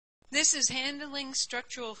This is handling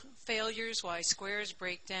structural failures, why squares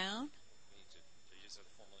break down. Use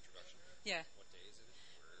a formal introduction. Yeah. What day is it?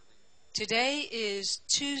 Where are we? Today is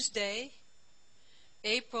Tuesday,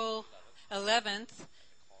 April 11th,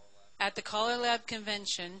 at the CALLERLAB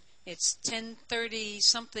convention. It's 10:30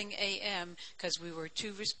 something a.m. because we were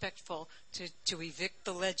too respectful to evict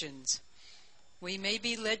the legends. We may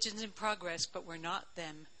be legends in progress, but we're not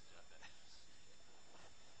them.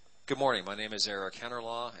 Good morning. My name is Eric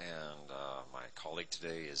Henerlau, and my colleague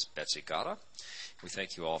today is Betsy Gotta. We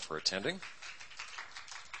thank you all for attending.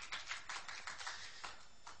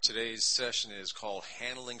 Today's session is called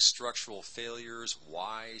Handling Structural Failures,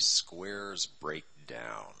 Why Squares Break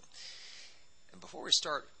Down. And before we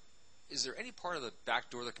start, is there any part of the back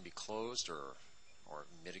door that can be closed or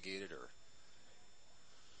mitigated or...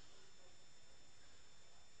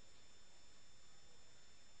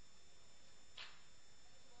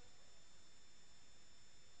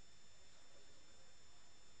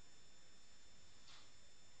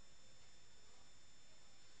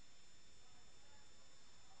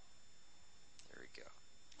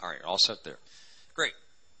 All right, all set there. Great.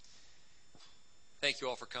 Thank you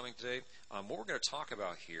all for coming today. What we're going to talk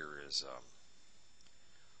about here is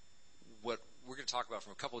what we're going to talk about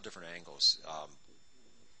from a couple of different angles.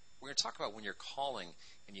 We're going to talk about when you're calling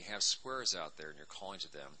and you have squares out there and you're calling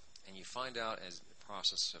to them, and you find out as the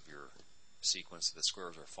process of your sequence that the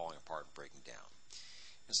squares are falling apart and breaking down.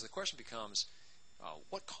 And so the question becomes,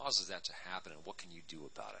 what causes that to happen and what can you do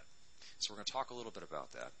about it? So we're going to talk a little bit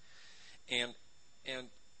about that. And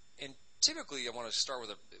typically, I want to start with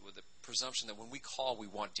the presumption that when we call, we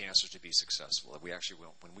want dancers to be successful. That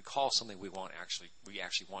when we call something, we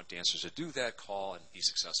actually want dancers to do that call and be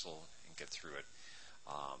successful and get through it.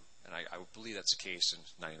 And I believe that's the case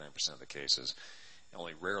in 99% of the cases. And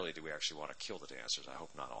only rarely do we actually want to kill the dancers. I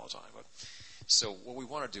hope not all the time. But so what we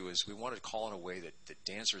want to do is we want to call in a way that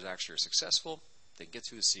dancers actually are successful. They get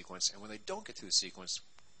through the sequence, and when they don't get through the sequence,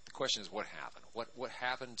 the question is what happened. What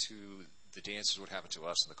happened to the dancers? What happened to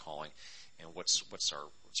us in the calling? And what's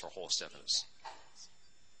our whole step in this?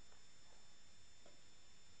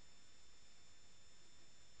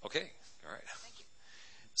 Okay, all right. Thank you.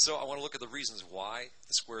 So I want to look at the reasons why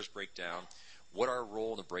the squares break down, what our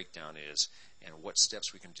role in the breakdown is, and what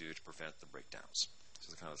steps we can do to prevent the breakdowns. This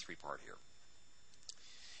is kind of the three-part here.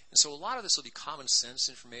 And so a lot of this will be common sense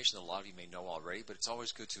information that a lot of you may know already, but it's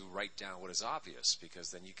always good to write down what is obvious,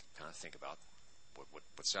 because then you can kind of think about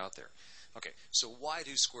what's out there. Okay, so why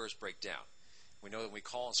do squares break down? We know that we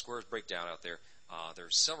call and squares break down out there. There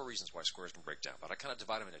are several reasons why squares can break down, but I kind of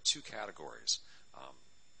divide them into two categories.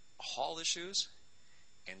 Hall issues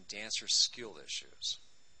and dancer skill issues.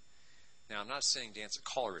 Now, I'm not saying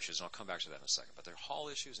caller issues, and I'll come back to that in a second, but they're hall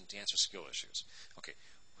issues and dancer skill issues. Okay,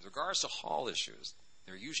 with regards to hall issues,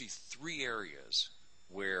 there are usually three areas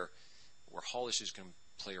where hall issues can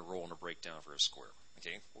play a role in a breakdown for a square.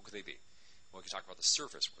 Okay, what could they be? Well, we can talk about the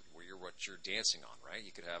surface, what you're dancing on, right?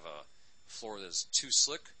 You could have a floor that's too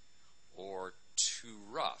slick or too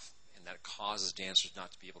rough, and that causes dancers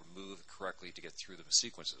not to be able to move correctly to get through the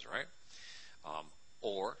sequences, right?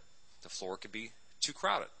 Or the floor could be too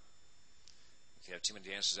crowded. You could have too many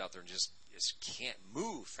dancers out there and just can't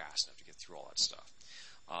move fast enough to get through all that stuff.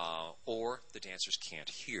 Or the dancers can't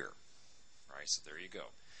hear, right? So there you go.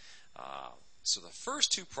 So the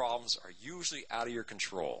first two problems are usually out of your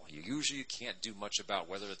control. You usually can't do much about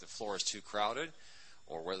whether the floor is too crowded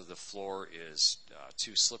or whether the floor is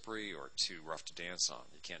too slippery or too rough to dance on.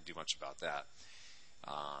 You can't do much about that.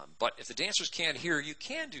 But if the dancers can't hear, you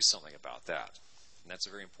can do something about that. And that's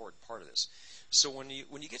a very important part of this. So when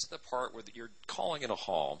you get to the part where you're calling in a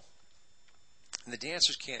hall and the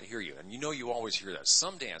dancers can't hear you, and you always hear that.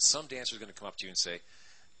 Some dancer is going to come up to you and say,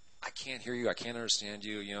 I can't hear you, I can't understand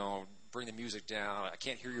you, bring the music down, I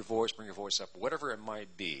can't hear your voice, bring your voice up, whatever it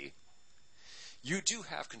might be. You do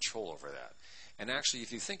have control over that. And actually,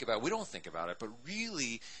 if you think about it, we don't think about it, but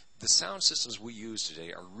really, the sound systems we use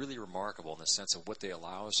today are really remarkable in the sense of what they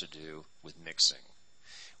allow us to do with mixing.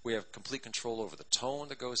 We have complete control over the tone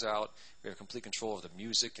that goes out. We have complete control over the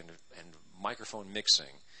music and microphone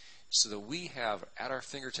mixing, so that we have at our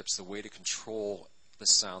fingertips the way to control the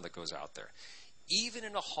sound that goes out there. Even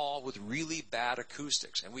in a hall with really bad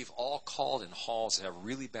acoustics, and we've all called in halls that have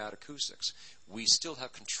really bad acoustics, we still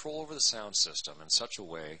have control over the sound system in such a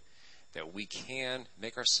way that we can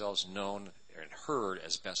make ourselves known and heard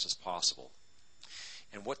as best as possible.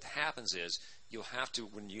 And what happens is,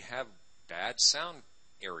 when you have bad sound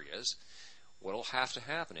areas, what will have to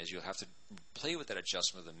happen is you'll have to play with that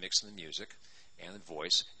adjustment of the mix and the music, and the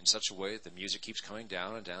voice in such a way that the music keeps coming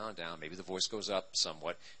down and down and down. Maybe the voice goes up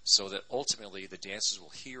somewhat, so that ultimately the dancers will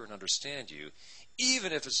hear and understand you,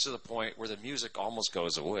 even if it's to the point where the music almost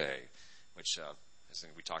goes away, which I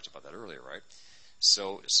think we talked about that earlier, right?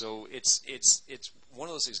 So it's one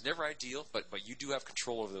of those things, never ideal, but you do have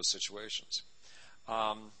control over those situations.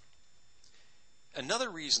 Another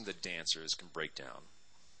reason that dancers can break down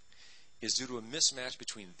is due to a mismatch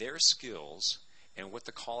between their skills and what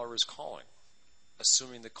the caller is calling,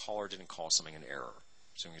 assuming the caller didn't call something an error.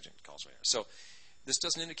 So this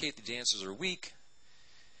doesn't indicate the dancers are weak,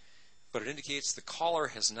 but it indicates the caller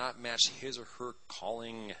has not matched his or her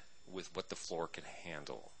calling with what the floor can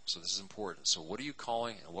handle. So this is important. So what are you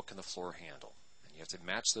calling and what can the floor handle? And you have to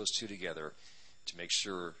match those two together to make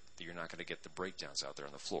sure that you're not going to get the breakdowns out there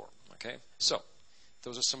on the floor. Okay? So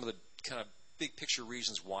those are some of the kind of big picture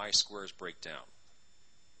reasons why squares break down.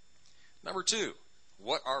 Number 2,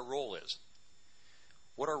 what our role is.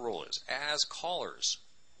 What our role is. As callers,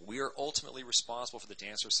 we are ultimately responsible for the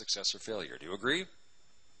dancer's success or failure. Do you agree?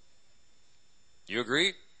 Do you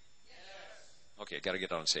agree? Yes. Okay, got to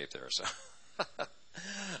get on tape there.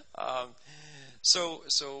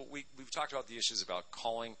 So we've talked about the issues about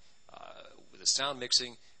calling with the sound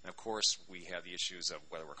mixing, and of course we have the issues of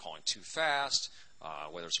whether we're calling too fast,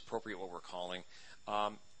 whether it's appropriate what we're calling.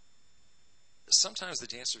 Sometimes the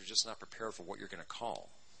dancers are just not prepared for what you're going to call.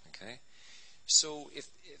 Okay, so if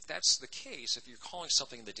that's the case, if you're calling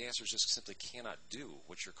something the dancers just simply cannot do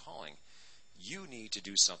what you're calling, you need to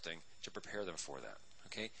do something to prepare them for that.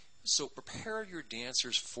 Okay, so prepare your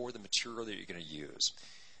dancers for the material that you're going to use.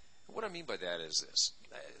 What I mean by that is this.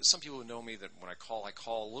 Some people know me that when I call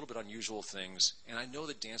a little bit unusual things, and I know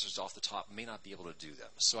that dancers off the top may not be able to do them.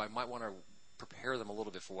 So I might want to prepare them a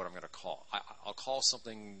little bit for what I'm going to call. I'll call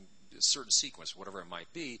something, a certain sequence, whatever it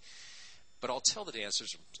might be, but I'll tell the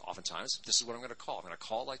dancers oftentimes, this is what I'm going to call. I'm going to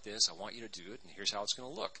call it like this. I want you to do it, and here's how it's going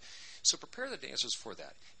to look. So prepare the dancers for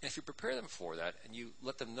that. And if you prepare them for that and you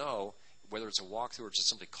let them know, whether it's a walkthrough or just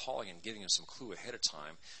simply calling and giving them some clue ahead of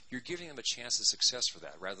time, you're giving them a chance of success for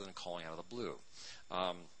that rather than calling out of the blue.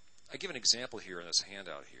 I give an example here in this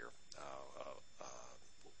handout here.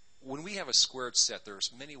 When we have a squared set,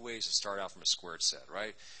 there's many ways to start out from a squared set,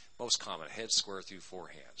 right? Most common, head square through 4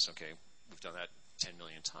 hands, okay? We've done that 10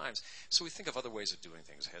 million times. So we think of other ways of doing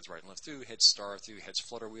things. Heads right and left through, heads star through, heads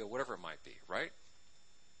flutter wheel, whatever it might be, right?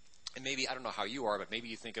 And maybe, I don't know how you are, but maybe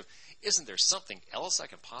you think of, isn't there something else I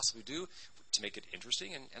can possibly do to make it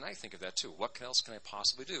interesting? And I think of that too. What else can I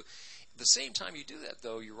possibly do? At the same time you do that,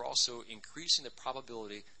 though, you're also increasing the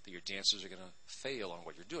probability that your dancers are going to fail on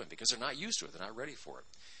what you're doing because they're not used to it. They're not ready for it.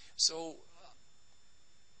 So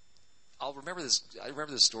I remember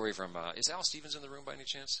this story from, is Al Stevens in the room by any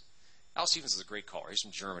chance? Al Stevens is a great caller. He's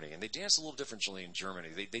from Germany, and they dance a little differently in Germany.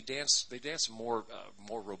 They dance a more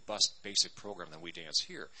robust basic program than we dance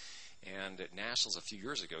here. And at Nationals a few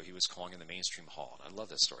years ago, he was calling in the mainstream hall. And I love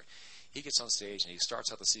this story. He gets on stage and he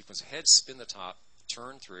starts out the sequence: head, spin the top,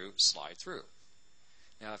 turn through, slide through.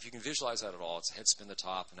 Now, if you can visualize that at all, it's head, spin the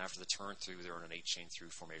top, and after the turn through, they're in an 8-chain through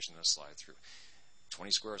formation and a slide through.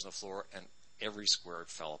 20 squares on the floor, and every square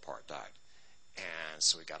fell apart, died. And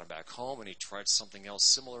so he got him back home, and he tried something else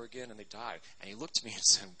similar again, and they died. And he looked at me and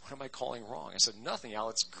said, what am I calling wrong? I said, nothing, Al.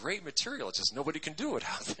 It's great material. It's just nobody can do it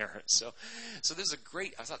out there. So this is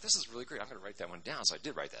I thought, this is really great. I'm going to write that one down. So I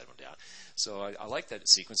did write that one down. So I like that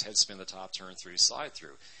sequence: head, spin the top, turn through, slide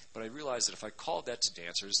through. But I realized that if I called that to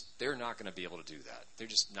dancers, they're not going to be able to do that. They're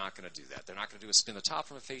just not going to do that. They're not going to do a spin the top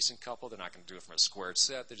from a facing couple. They're not going to do it from a squared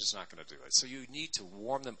set. They're just not going to do it. So you need to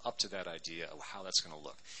warm them up to that idea of how that's going to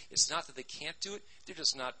look. It's not that they can't do it.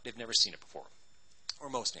 They've never seen it before. Or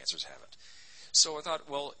most dancers haven't. So I thought,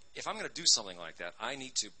 well, if I'm going to do something like that, I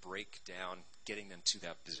need to break down getting them to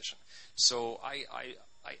that position. So I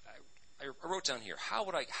wrote down here, how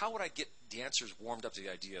would I get dancers warmed up to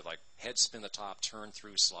the idea of like head, spin the top, turn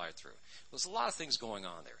through, slide through? Well, there's a lot of things going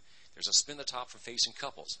on there. There's a spin the top for facing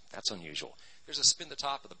couples. That's unusual. There's a spin the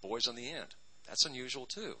top of the boys on the end. That's unusual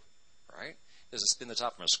too, right? There's a spin the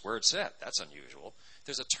top from a squared set. That's unusual.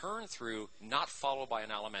 There's a turn through not followed by an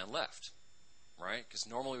Alaman left, right? Because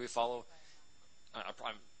normally we follow,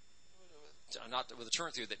 not with a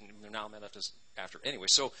turn through that an Alaman left is after. Anyway,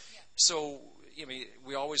 so I mean,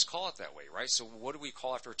 we always call it that way, right? So what do we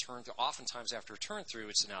call after a turn through? Oftentimes after a turn through,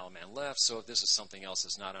 it's an Alaman left. So if this is something else,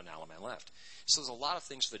 it's not an Alaman left. So there's a lot of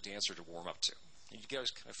things for the dancer to warm up to. You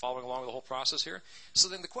guys kind of following along with the whole process here? So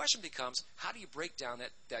then the question becomes, how do you break down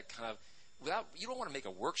that kind of, you don't want to make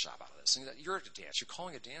a workshop out of this. You're at a dance. You're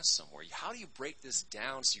calling a dance somewhere. How do you break this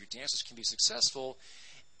down so your dancers can be successful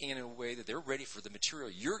in a way that they're ready for the material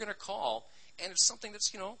you're going to call, and it's something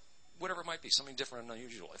that's, whatever it might be, something different and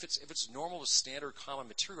unusual. If it's normal, standard, common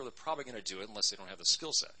material, they're probably going to do it unless they don't have the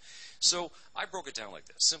skill set. So I broke it down like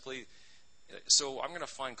this. Simply, so I'm going to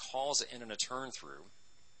find calls that end in a turn through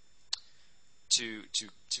to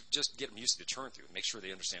just get them used to the turn through. Make sure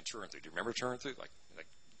they understand turn through. Do you remember turn through? Like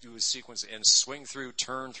do a sequence and swing through,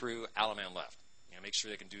 turn through, Alaman left. Make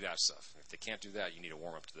sure they can do that stuff. If they can't do that, you need a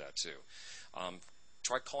warm up to that too.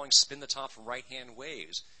 Try calling spin the top from right hand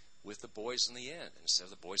waves with the boys in the end instead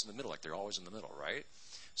of the boys in the middle, like they're always in the middle, right?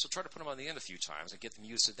 So try to put them on the end a few times and get them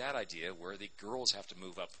used to that idea where the girls have to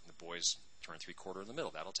move up and the boys turn 3/4 in the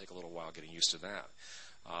middle. That'll take a little while getting used to that.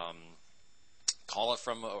 Call it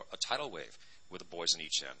from a tidal wave with the boys on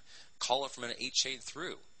each end. Call it from an 8-chain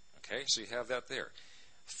through. Okay, so you have that there.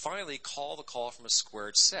 Finally, call the call from a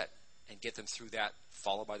squared set and get them through that,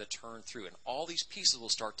 followed by the turn through. And all these pieces will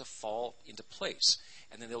start to fall into place,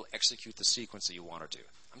 and then they'll execute the sequence that you want to do.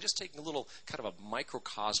 I'm just taking a little kind of a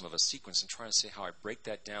microcosm of a sequence and trying to see how I break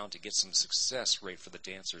that down to get some success rate for the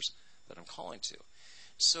dancers that I'm calling to.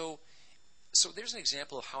 So there's an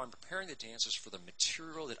example of how I'm preparing the dancers for the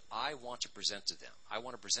material that I want to present to them. I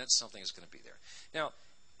want to present something that's going to be there. Now,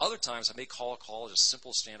 other times I may call a call as a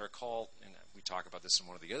simple standard call, and we talk about this in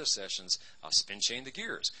one of the other sessions, spin chain the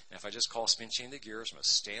gears. And if I just call spin chain the gears from a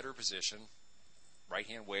standard position, right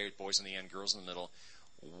hand wave, boys in the end, girls in the middle,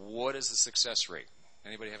 what is the success rate?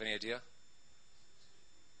 Anybody have any idea?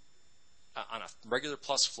 On a regular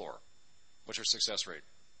plus floor, what's your success rate?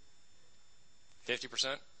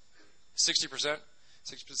 50%? 60%?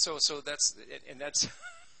 60%. So that's, and that's,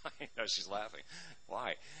 I know she's laughing.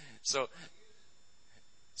 Why? So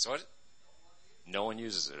what? No one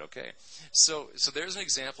uses it. Okay. So there's an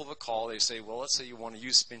example of a call. They say, well, let's say you want to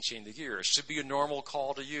use spin chain the gear. It should be a normal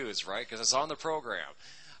call to use, right? Because it's on the program.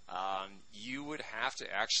 You would have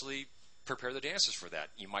to actually prepare the dancers for that.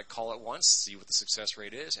 You might call it once, see what the success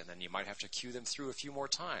rate is, and then you might have to cue them through a few more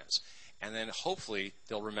times. And then hopefully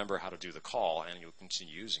they'll remember how to do the call, and you'll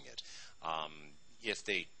continue using it. If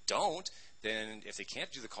they don't, then if they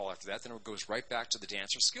can't do the call after that, then it goes right back to the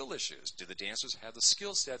dancer skill issues. Do the dancers have the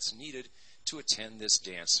skill sets needed to attend this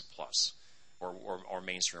dance plus or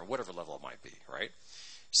mainstream or whatever level it might be, right?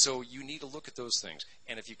 So you need to look at those things.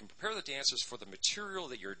 And if you can prepare the dancers for the material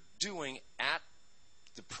that you're doing at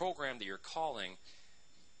the program that you're calling,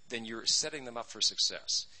 then you're setting them up for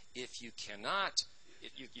success. If you cannot,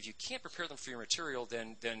 if you can't prepare them for your material,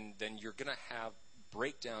 then you're going to have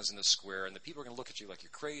breakdowns in the square, and the people are going to look at you like you're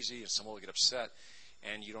crazy, and someone will get upset,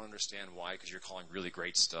 and you don't understand why, because you're calling really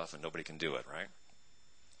great stuff and nobody can do it, right?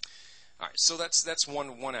 All right, so that's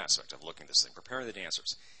one aspect of looking at this thing, preparing the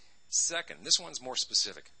dancers. Second, this one's more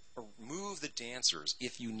specific. Move the dancers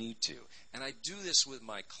if you need to. And I do this with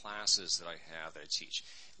my classes that I have that I teach.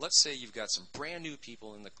 Let's say you've got some brand new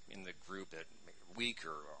people in the group that week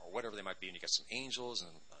or whatever they might be, and you've got some angels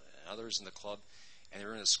and others in the club, and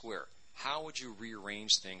they're in a square. How would you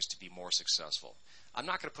rearrange things to be more successful? I'm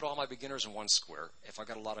not going to put all my beginners in one square if I've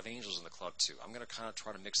got a lot of angels in the club too. I'm going to kind of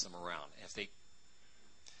try to mix them around. If they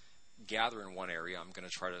gather in one area, I'm going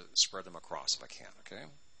to try to spread them across if I can, okay?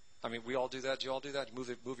 I mean, we all do that. Do you all do that?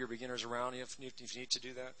 You move your beginners around if you need to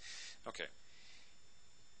do that? Okay.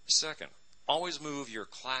 Second, always move your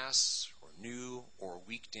class or new or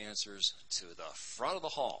weak dancers to the front of the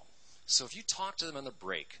hall. So if you talk to them on the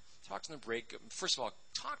break, first of all,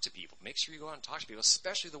 talk to people. Make sure you go out and talk to people,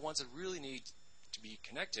 especially the ones that really need to be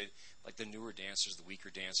connected, like the newer dancers, the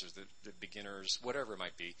weaker dancers, the beginners, whatever it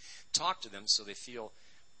might be. Talk to them so they feel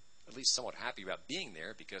at least somewhat happy about being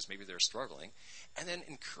there because maybe they're struggling, and then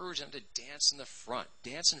encourage them to dance in the front.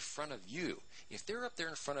 Dance in front of you. If they're up there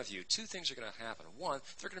in front of you, two things are going to happen. One,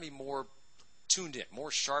 they're going to be more tuned in,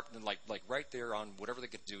 more sharp than like right there on whatever they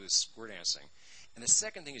could do is square dancing. And the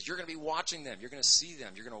second thing is you're going to be watching them. You're going to see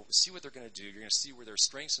them. You're going to see what they're going to do. You're going to see where their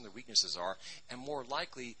strengths and their weaknesses are, and more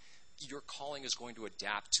likely your calling is going to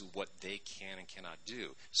adapt to what they can and cannot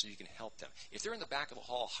do so you can help them. If they're in the back of the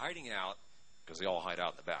hall hiding out, because they all hide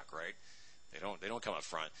out in the back, right? They don't come up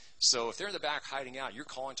front. So if they're in the back hiding out, you're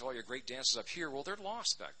calling to all your great dancers up here, well, they're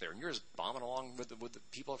lost back there, and you're just bombing along with the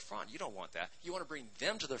people up front. You don't want that. You want to bring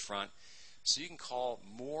them to the front so you can call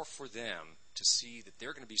more for them to see that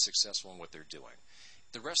they're going to be successful in what they're doing.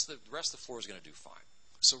 The rest of the floor is going to do fine.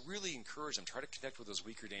 So really encourage them. Try to connect with those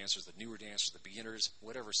weaker dancers, the newer dancers, the beginners,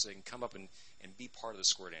 whatever, so they can come up and be part of the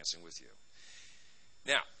square dancing with you.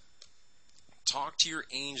 Now, talk to your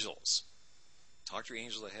angels. Talk to your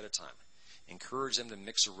angels ahead of time. Encourage them to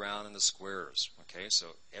mix around in the squares. Okay, so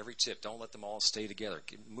every tip, don't let them all stay together.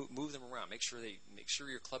 Move them around. Make sure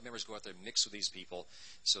your club members go out there and mix with these people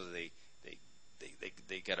so that they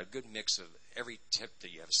they get a good mix of every tip.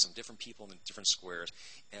 That you have some different people in different squares,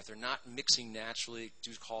 and if they're not mixing naturally,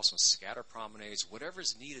 do call some scatter promenades. Whatever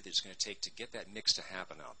is needed, it's going to take to get that mix to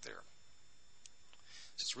happen out there.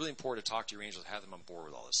 So it's really important to talk to your angels, have them on board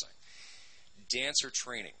with all this thing. Dancer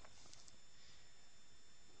training.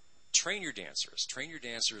 Train your dancers. Train your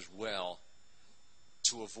dancers well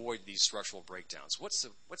to avoid these structural breakdowns. What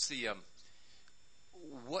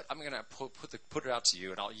I'm going to put it out to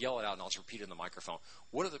you, and I'll yell it out, and I'll just repeat it in the microphone.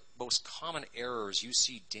 What are the most common errors you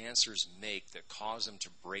see dancers make that cause them to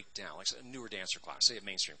break down? Like a newer dancer class, say a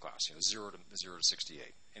mainstream class, 0 to 68.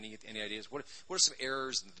 Any ideas? What are some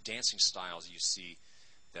errors in the dancing styles you see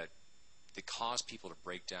that cause people to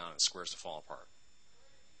break down and squares to fall apart?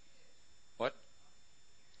 What?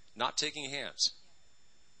 Not taking hands.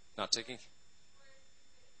 Not taking.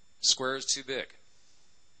 Square is too big.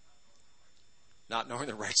 Not knowing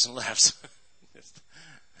the rights and lefts.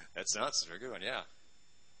 That's a very good one, yeah.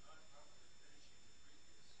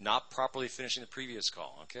 Not properly finishing the previous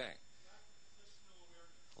call, okay.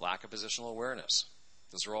 Lack of positional awareness.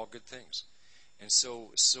 Those are all good things. And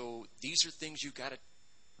so these are things you've got to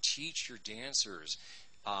teach your dancers.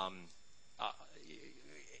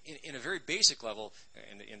 In a very basic level,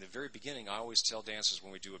 in the very beginning, I always tell dancers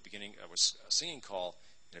when we do a singing call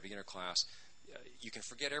in a beginner class, you can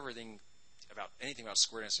forget anything about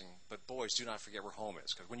square dancing, but boys, do not forget where home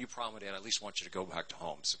is, because when you promenade, I at least want you to go back to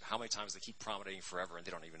home. So how many times they keep promenading forever and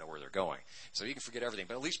they don't even know where they're going? So you can forget everything,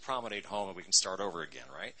 but at least promenade home and we can start over again,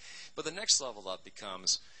 right? But the next level up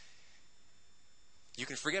becomes, you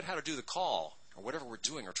can forget how to do the call or whatever we're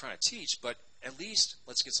doing or trying to teach, but at least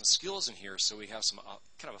let's get some skills in here so we have some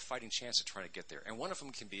kind of a fighting chance at trying to get there. And one of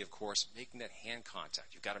them can be, of course, making that hand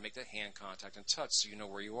contact. You've got to make that hand contact and touch so you know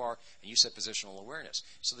where you are, and you set positional awareness.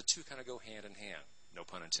 So the two kind of go hand in hand, no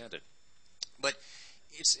pun intended. But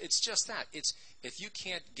it's just that. It's if you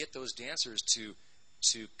can't get those dancers to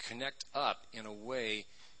connect up in a way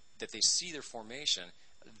that they see their formation,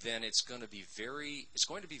 then it's going to be very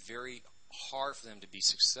hard for them to be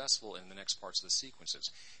successful in the next parts of the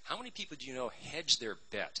sequences. How many people do you know hedge their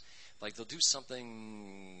bet? Like they'll do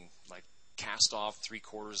something like cast off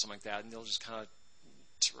 3/4 or something like that, and they'll just kind of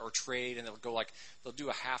or trade, and they'll do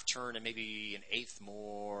a half turn and maybe an 1/8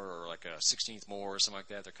 more or like a 16th more or something like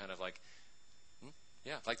that. They're kind of like,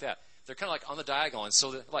 yeah, like that. They're kind of like on the diagonal, and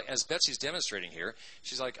so like as Betsy's demonstrating here,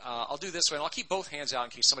 she's like, I'll do this way, and I'll keep both hands out in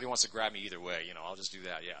case somebody wants to grab me either way. I'll just do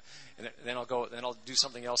that, yeah. And then I'll do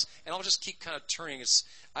something else, and I'll just keep kind of turning.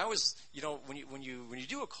 I always, when you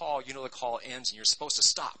do a call, the call ends, and you're supposed to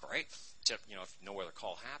stop, right? To if no other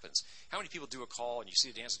call happens. How many people do a call and you see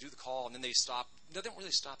a dancer do the call and then they stop? No, they don't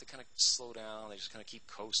really stop. They kind of slow down. They just kind of keep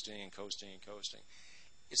coasting and coasting and coasting.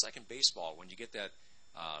 It's like in baseball when you get that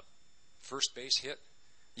first base hit.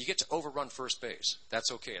 You get to overrun first base. That's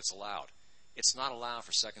okay. It's allowed. It's not allowed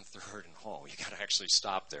for second, third, and home. You got to actually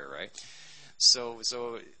stop there, right? So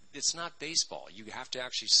it's not baseball. You have to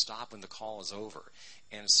actually stop when the call is over.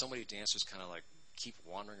 And so many dancers kind of like keep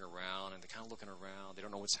wandering around and they're kind of looking around. They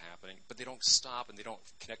don't know what's happening, but they don't stop and they don't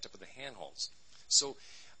connect up with the handholds. So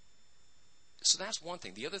that's one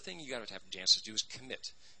thing. The other thing you got to have dancers do is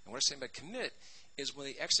commit. And what I'm saying by commit is when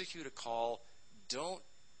they execute a call, don't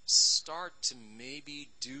start to maybe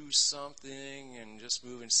do something and just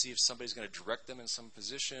move and see if somebody's going to direct them in some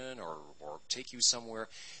position or take you somewhere.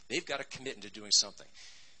 They've got to commit into doing something.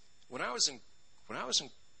 When I was in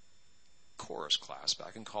chorus class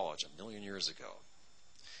back in college a million years ago,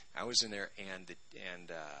 I was in there and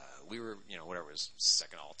we were, whatever it was,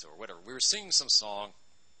 second alto or whatever. We were singing some song,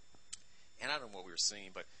 and I don't know what we were singing,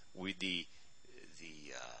 but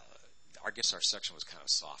I guess our section was kind of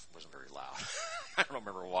soft. It wasn't very loud. I don't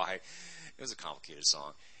remember why. It was a complicated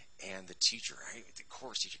song. And the teacher, the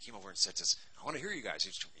chorus teacher, came over and said to us, I want to hear you guys.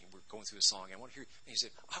 We're going through the song. I want to hear you. And he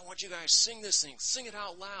said, I want you guys to sing this thing. Sing it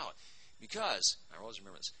out loud. Because, I always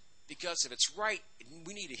remember this, because if it's right,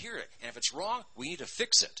 we need to hear it. And if it's wrong, we need to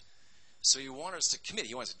fix it. So he wanted us to commit.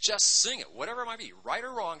 He wants us to just sing it, whatever it might be, right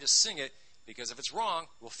or wrong, just sing it. Because if it's wrong,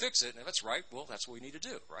 we'll fix it. And if it's right, well, that's what we need to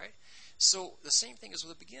do, right? So the same thing is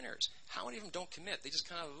with the beginners. How many of them don't commit? They just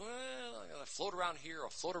kind of float around here or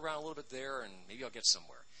float around a little bit there, and maybe I'll get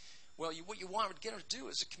somewhere. Well, what you want to get them to do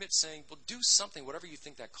is to commit, saying, well, do something, whatever you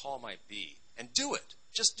think that call might be, and do it.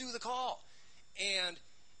 Just do the call. And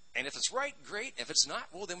if it's right, great. If it's not,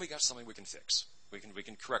 well, then we got something we can fix. We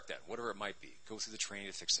can correct that, whatever it might be. Go through the training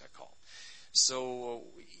to fix that call. So,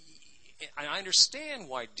 And I understand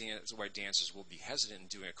why dancers will be hesitant in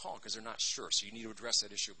doing a call because they're not sure. So you need to address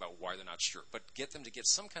that issue about why they're not sure. But get them to get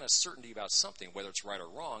some kind of certainty about something, whether it's right or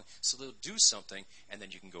wrong, so they'll do something, and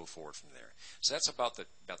then you can go forward from there. So that's about the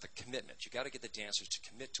commitment. You got to get the dancers to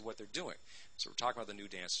commit to what they're doing. So we're talking about the new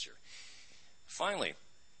dancers here. Finally,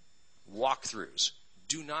 walkthroughs.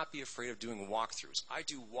 Do not be afraid of doing walkthroughs. I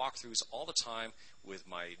do walkthroughs all the time with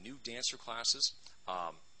my new dancer classes.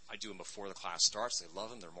 I do them before the class starts. They love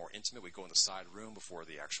them. They're more intimate. We go in the side room before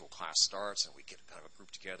the actual class starts, and we get kind of a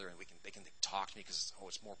group together, and they can talk to me because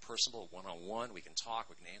it's more personal, one-on-one. We can talk.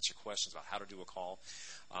 We can answer questions about how to do a call.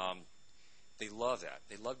 They love that.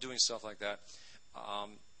 They love doing stuff like that.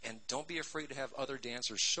 And don't be afraid to have other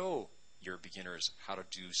dancers show your beginners how to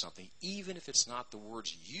do something, even if it's not the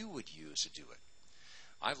words you would use to do it.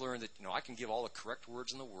 I've learned that I can give all the correct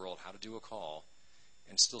words in the world how to do a call,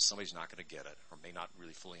 and still somebody's not going to get it or may not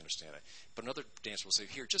really fully understand it. But another dancer will say,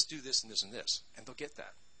 here, just do this and this and this, and they'll get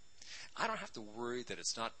that. I don't have to worry that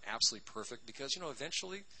it's not absolutely perfect because,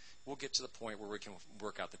 eventually we'll get to the point where we can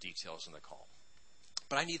work out the details in the call.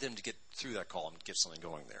 But I need them to get through that call and get something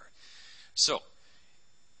going there. So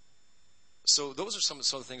those are some of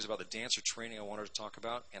the things about the dancer training I wanted to talk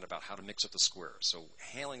about and about how to mix up the square. So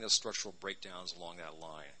handling those structural breakdowns along that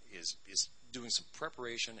line is doing some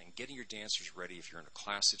preparation and getting your dancers ready if you're in a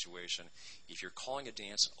class situation. If you're calling a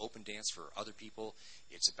dance, an open dance for other people,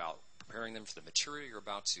 it's about preparing them for the material you're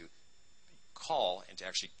about to call and to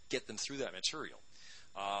actually get them through that material.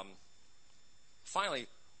 Finally,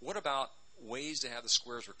 what about ways to have the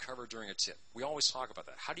squares recover during a tip? We always talk about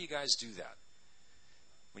that. How do you guys do that?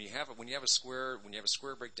 When you have a square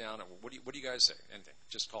breakdown, what do you guys say? Anything?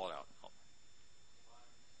 Just call it out.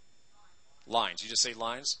 Lines. You just say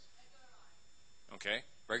lines? Okay.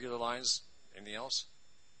 Regular lines. Anything else?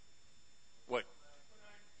 What?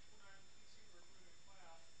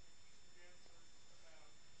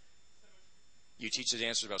 You teach the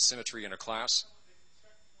dancers about symmetry in a class?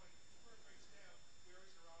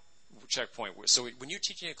 Checkpoint. So when you're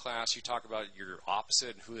teaching a class, you talk about your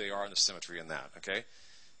opposite and who they are and the symmetry in that. Okay?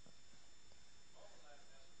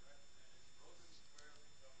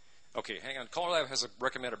 Okay, hang on. CALLERLAB has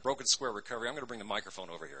recommended broken square recovery. I'm going to bring the microphone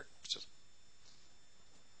over here.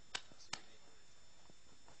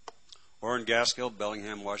 Orrin Gaskill,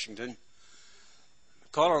 Bellingham, Washington.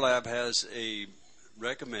 CALLERLAB has a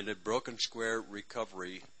recommended broken square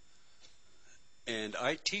recovery, and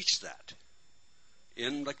I teach that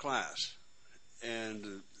in the class.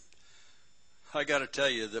 And I got to tell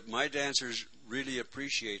you that my dancers really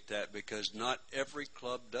appreciate that because not every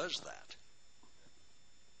club does that.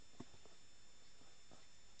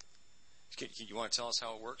 You want to tell us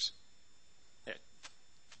how it works? Yeah.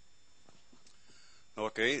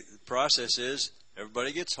 Okay, the process is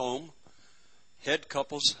everybody gets home, head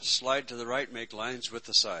couples slide to the right, make lines with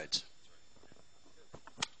the sides.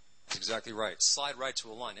 That's exactly right. Slide right to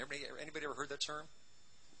a line. Anybody ever heard that term?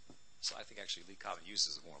 So I think actually Lee Cobbin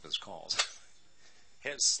uses it in one of his calls.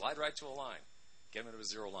 Head slide right to a line. Get them into a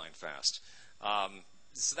zero line fast.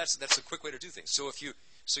 So that's a quick way to do things. So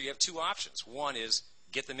you have two options. One is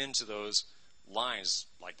get them into those lines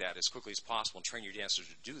like that as quickly as possible and train your dancers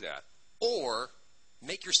to do that. Or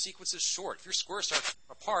make your sequences short. If your squares start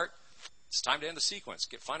apart, it's time to end the sequence.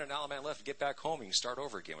 Find an element left and get back home. You can start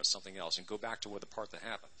over again with something else and go back to the part that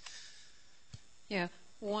happened. Yeah.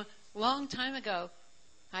 One long time ago,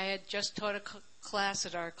 I had just taught a class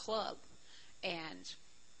at our club, and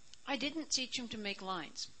I didn't teach them to make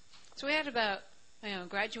lines. So we had about,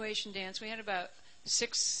 graduation dance, we had about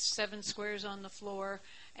 6-7 squares on the floor,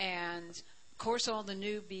 and of course all the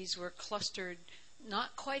newbies were clustered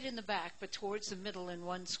not quite in the back, but towards the middle in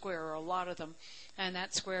one square, or a lot of them, and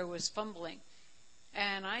that square was fumbling.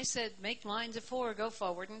 And I said, make lines of 4, go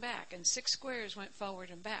forward and back. And 6 squares went forward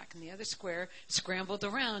and back. And the other square scrambled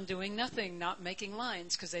around doing nothing, not making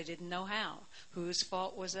lines, because they didn't know how. Whose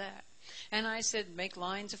fault was that? And I said, make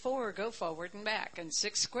lines of 4, go forward and back. And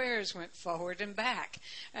 6 squares went forward and back.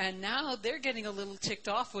 And now they're getting a little ticked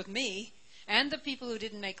off with me and the people who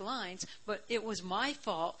didn't make lines, but it was my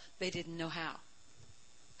fault they didn't know how.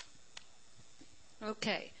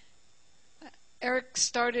 Okay. Eric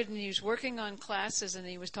started and he was working on classes and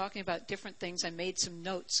he was talking about different things. I made some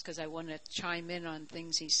notes because I want to chime in on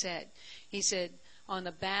things he said. He said, on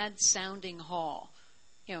a bad sounding hall,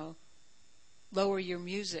 lower your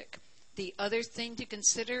music. The other thing to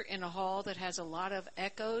consider in a hall that has a lot of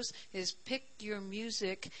echoes is pick your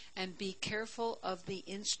music and be careful of the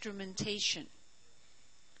instrumentation.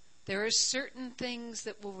 There are certain things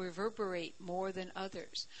that will reverberate more than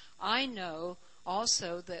others. I know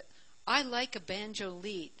also that I like a banjo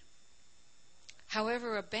lead.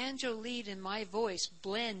 However, a banjo lead and my voice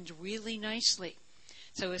blend really nicely.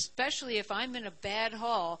 So especially if I'm in a bad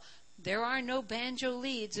hall, there are no banjo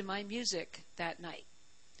leads in my music that night.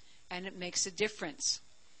 And it makes a difference.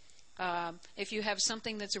 If you have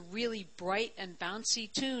something that's a really bright and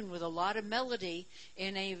bouncy tune with a lot of melody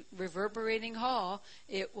in a reverberating hall,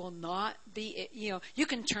 it will not be, you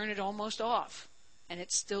can turn it almost off and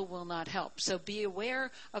it still will not help. So be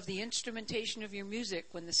aware of the instrumentation of your music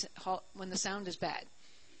when the sound is bad.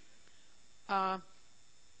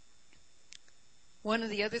 One of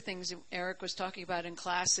the other things Eric was talking about in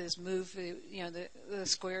class is move the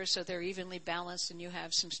squares so they're evenly balanced and you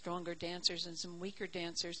have some stronger dancers and some weaker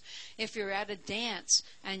dancers. If you're at a dance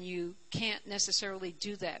and you can't necessarily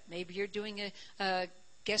do that, maybe you're doing a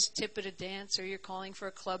guest tip at a dance or you're calling for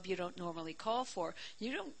a club you don't normally call for,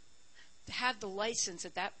 you don't have the license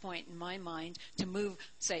at that point, in my mind, to move,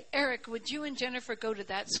 say, Eric, would you and Jennifer go to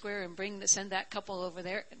that square and send that couple over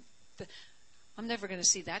there? I'm never going to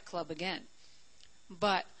see that club again.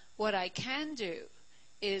 But what I can do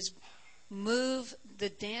is move the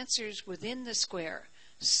dancers within the square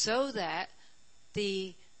so that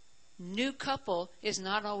the new couple is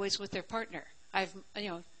not always with their partner.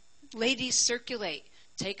 Ladies circulate.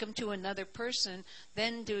 Take them to another person,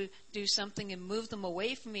 then do something and move them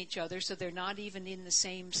away from each other so they're not even in the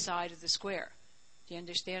same side of the square. Do you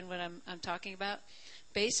understand what I'm talking about?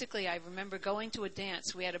 Basically, I remember going to a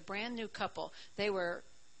dance. We had a brand new couple. They were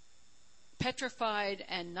petrified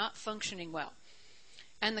and not functioning well.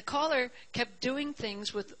 And the caller kept doing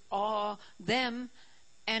things with all them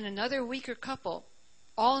and another weaker couple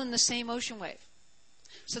all in the same ocean wave.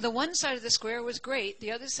 So the one side of the square was great.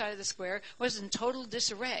 The other side of the square was in total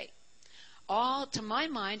disarray. To my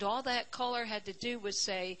mind, all that caller had to do was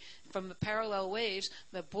say, from the parallel waves,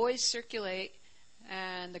 the boys circulate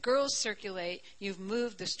and the girls circulate. You've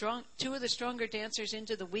moved two of the stronger dancers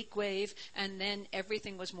into the weak wave, and then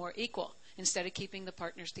everything was more equal instead of keeping the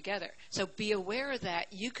partners together. So be aware of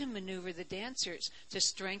that. You can maneuver the dancers to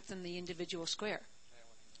strengthen the individual square.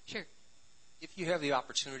 Sure. If you have the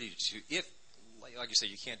opportunity to, like you said,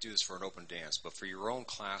 you can't do this for an open dance, but for your own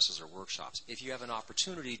classes or workshops, if you have an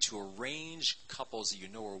opportunity to arrange couples that you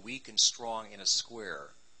know are weak and strong in a square,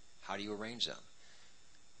 how do you arrange them?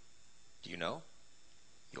 Do you know?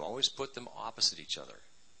 You always put them opposite each other.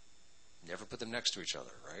 Never put them next to each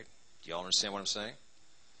other, right? Do you all understand what I'm saying?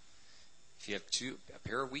 If you have a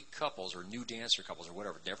pair of weak couples or new dancer couples or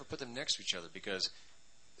whatever, never put them next to each other, because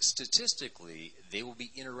statistically they will be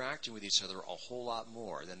interacting with each other a whole lot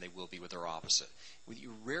more than they will be with their opposite.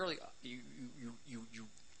 You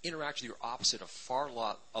interact with your opposite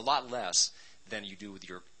a lot less than you do with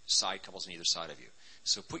your side couples on either side of you.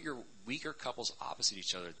 So put your weaker couples opposite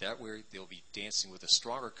each other. That way they'll be dancing with the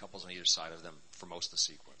stronger couples on either side of them for most of the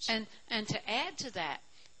sequence. And to add to that,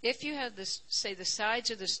 if you have the sides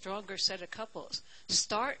of the stronger set of couples,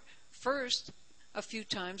 start first a few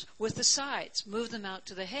times with the sides. Move them out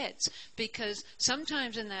to the heads. Because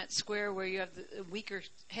sometimes in that square where you have the weaker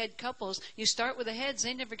head couples, you start with the heads.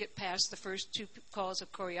 They never get past the first two calls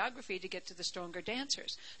of choreography to get to the stronger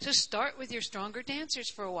dancers. So start with your stronger dancers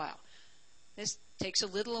for a while. This takes a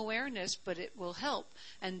little awareness, but it will help.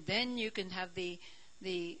 And then you can have the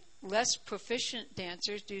less proficient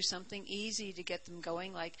dancers do something easy to get them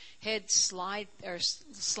going, like head slide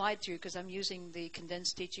through, because I'm using the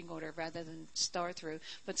condensed teaching order rather than star through,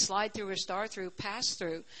 but slide through or star through, pass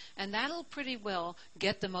through, and that'll pretty well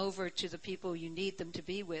get them over to the people you need them to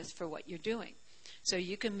be with for what you're doing. So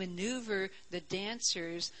you can maneuver the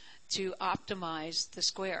dancers to optimize the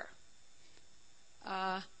square.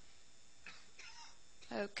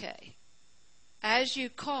 Okay. As you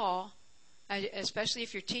call, especially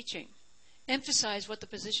if you're teaching, emphasize what the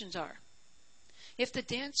positions are. If the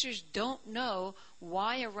dancers don't know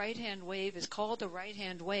why a right-hand wave is called a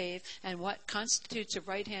right-hand wave and what constitutes a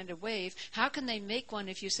right-handed wave, how can they make one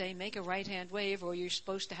if you say make a right-hand wave or you're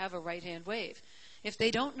supposed to have a right-hand wave? If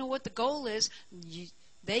they don't know what the goal is,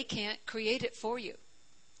 they can't create it for you.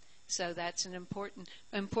 So that's an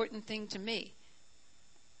important thing to me.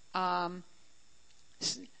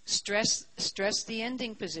 Stress the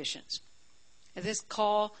ending positions. This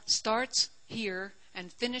call starts here and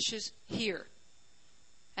finishes here.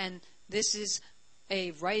 And this is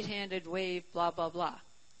a right-handed wave, blah, blah, blah,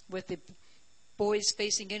 with the boys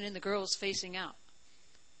facing in and the girls facing out.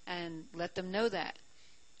 And let them know that.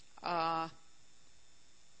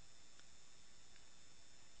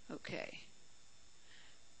 Okay.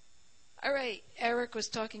 All right. Eric was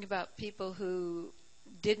talking about people who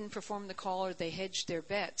didn't perform the call or they hedged their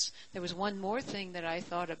bets. There was one more thing that I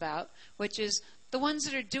thought about, which is the ones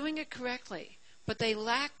that are doing it correctly. but they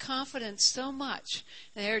lack confidence so much.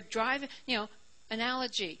 They're driving,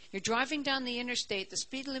 analogy. You're driving down the interstate, the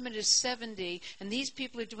speed limit is 70, and these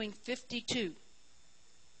people are doing 52.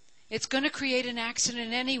 It's going to create an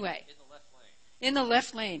accident anyway. In the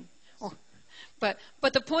left lane. But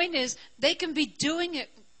the point is, they can be doing it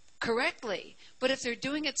correctly, but if they're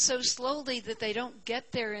doing it so slowly that they don't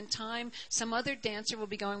get there in time, some other dancer will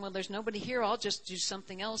be going, well, there's nobody here, I'll just do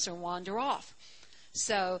something else or wander off.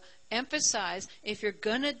 So emphasize, if you're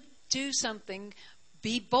going to do something,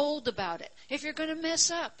 be bold about it. If you're going to mess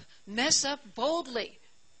up boldly.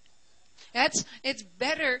 It's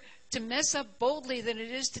better to mess up boldly than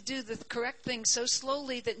it is to do the correct thing so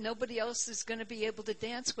slowly that nobody else is going to be able to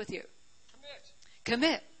dance with you.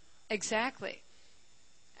 Commit. Exactly.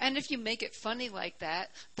 And if you make it funny like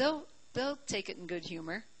that, they'll take it in good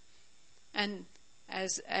humor. And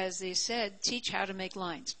as they said, teach how to make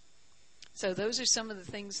lines. So those are some of the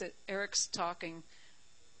things that Eric's talking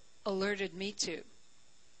alerted me to.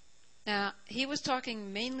 Now, he was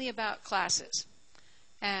talking mainly about classes.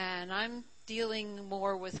 And I'm dealing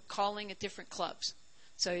more with calling at different clubs.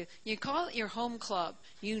 So you call it your home club.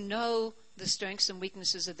 You know the strengths and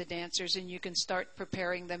weaknesses of the dancers, and you can start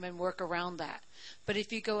preparing them and work around that. But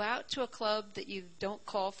if you go out to a club that you don't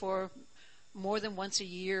call for more than once a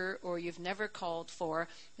year or you've never called for,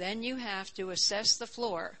 then you have to assess the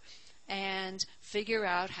floor and figure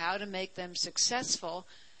out how to make them successful.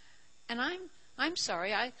 And I'm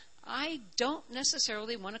sorry, I don't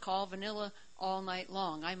necessarily want to call vanilla all night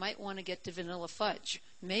long. I might want to get to vanilla fudge.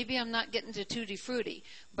 Maybe I'm not getting to tutti frutti,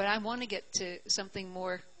 but I want to get to something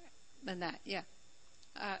more than that. Yeah.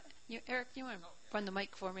 Eric, you want to run the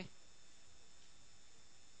mic for me?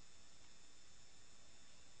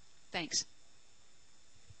 Thanks.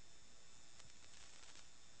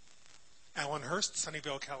 Alan Hurst,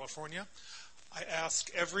 Sunnyvale, California. I ask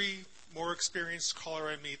every more experienced caller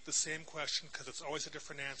I meet the same question because it's always a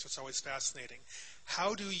different answer. It's always fascinating.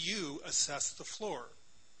 How do you assess the floor?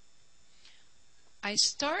 I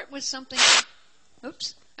start with something.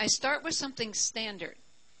 I start with something standard,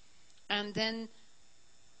 and then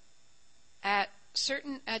at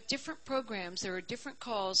different programs there are different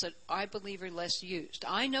calls that I believe are less used.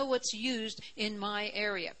 I know what's used in my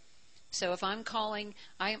area. So if I'm calling,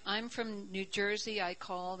 I'm from New Jersey, I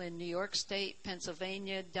call in New York State,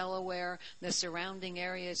 Pennsylvania, Delaware, the surrounding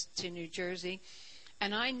areas to New Jersey,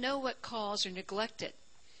 and I know what calls are neglected.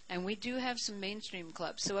 And we do have some mainstream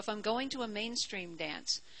clubs. So if I'm going to a mainstream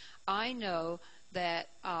dance, I know that,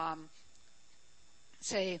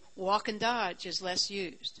 say, walk and dodge is less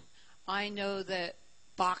used. I know that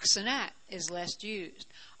boxinette is less used.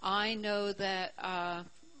 I know that,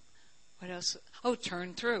 what else? Oh,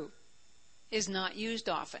 turn through is not used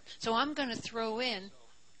often. So I'm going to throw in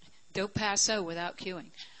do passo without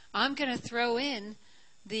cueing. I'm going to throw in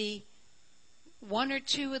the one or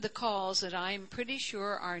two of the calls that I'm pretty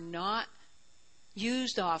sure are not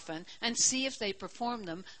used often and see if they perform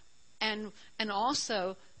them. And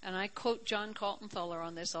also, and I quote John Kaltenthaler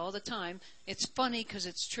on this all the time, it's funny because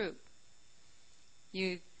it's true.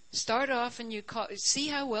 You start off and you see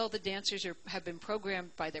how well the dancers have been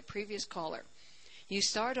programmed by their previous caller. You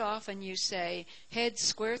start off and you say, head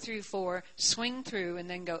square through 4, swing through, and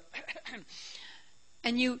then go,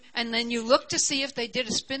 and then you look to see if they did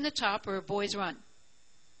a spin the top or a boy's run.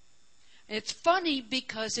 It's funny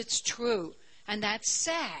because it's true, and that's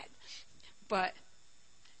sad. But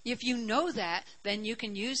if you know that, then you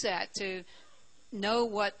can use that to know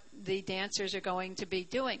what the dancers are going to be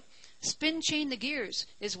doing. Spin chain the gears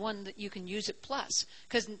is one that you can use at plus,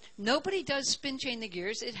 because nobody does spin chain the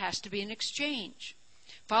gears. It has to be an exchange.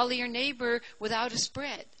 Follow your neighbor without a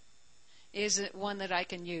spread is one that I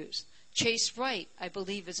can use. Chase right, I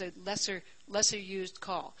believe, is a lesser used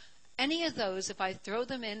call. Any of those, if I throw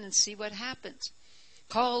them in and see what happens.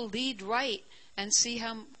 Call lead right and see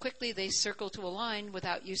how quickly they circle to a line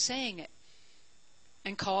without you saying it.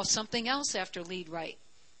 And call something else after lead right.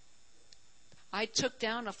 I took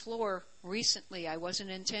down a floor recently. I wasn't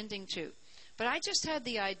intending to. But I just had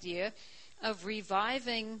the idea of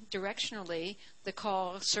reviving directionally the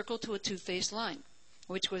call circle to a two-faced line,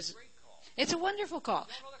 which was, it's a wonderful call.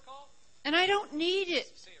 And I don't need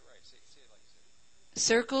it. Say it right. Say it like you said it.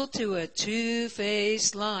 Circle to a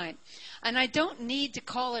two-faced line. And I don't need to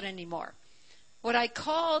call it anymore. What I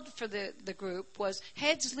called for the group was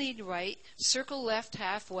heads lead right, circle left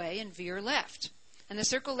halfway, and veer left. And the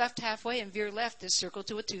circle left halfway and veer left is circle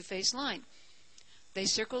to a two-faced line. They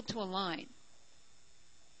circled to a line.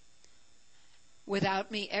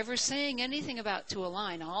 Without me ever saying anything about to a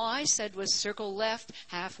line. All I said was circle left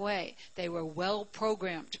halfway. They were well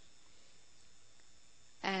programmed.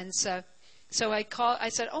 And so So I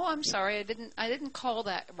said, "Oh, I'm sorry, I didn't call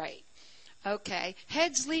that right." Okay,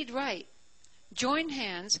 heads lead right. Join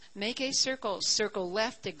hands, make a circle, circle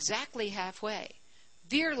left exactly halfway.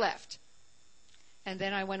 Veer left. And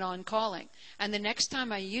then I went on calling. And the next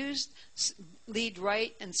time I used lead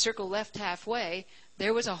right and circle left halfway,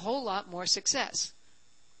 there was a whole lot more success.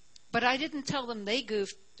 But I didn't tell them they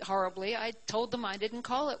goofed horribly. I told them I didn't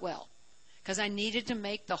call it well, because I needed to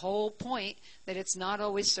make the whole point that it's not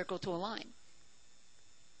always circle to a line.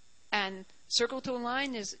 And circle to a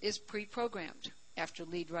line is pre-programmed after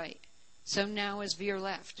lead right. So now is veer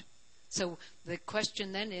left. So the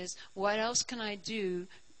question then is, what else can I do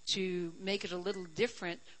to make it a little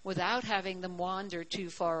different without having them wander too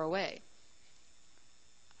far away?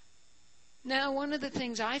 Now, one of the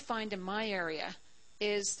things I find in my area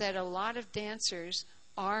is that a lot of dancers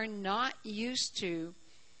are not used to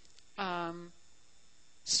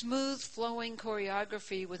smooth flowing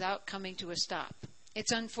choreography without coming to a stop.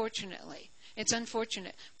 It's unfortunate,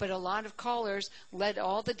 but a lot of callers let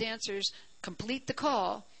all the dancers complete the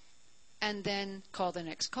call and then call the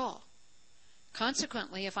next call.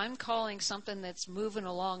 Consequently, if I'm calling something that's moving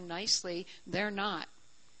along nicely, they're not.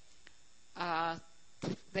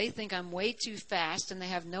 They think I'm way too fast and they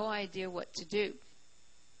have no idea what to do.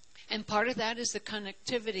 And part of that is the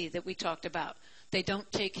connectivity that we talked about. They don't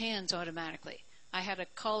take hands automatically. I had a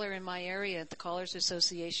caller in my area at the Callers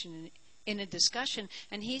Association in a discussion,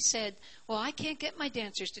 and he said, "Well, I can't get my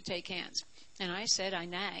dancers to take hands." And I said, "I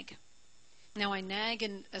nag." Now, I nag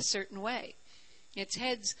in a certain way. It's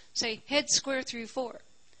heads, say, head square through 4,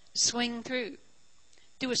 swing through,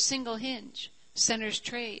 do a single hinge, centers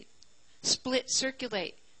trade, split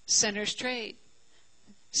circulate, centers trade,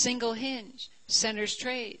 single hinge, centers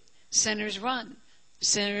trade, centers run,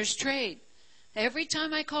 centers trade. Every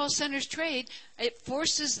time I call centers trade, it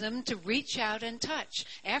forces them to reach out and touch.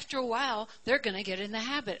 After a while, they're going to get in the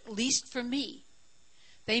habit, at least for me.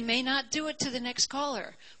 They may not do it to the next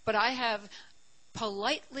caller, but I have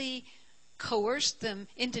politely coerced them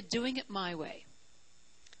into doing it my way.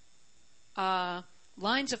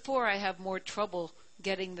 Lines of 4, I have more trouble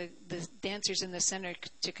getting the dancers in the center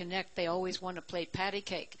to connect. They always want to play patty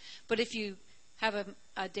cake. But if you have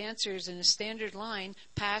a dancers in a standard line,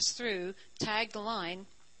 pass through, tag the line,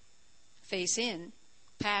 face in,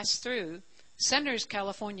 pass through, centers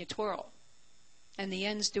California twirl, and the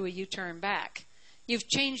ends do a U-turn back. You've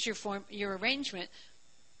changed your arrangement,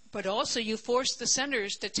 but also you force the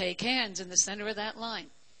centers to take hands in the center of that line.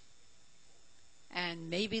 And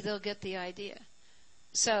maybe they'll get the idea.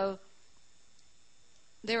 So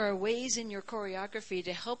there are ways in your choreography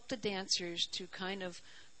to help the dancers to kind of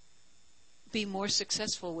be more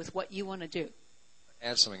successful with what you want to do.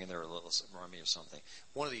 Add something in there, remind me of something.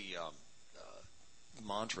 One of the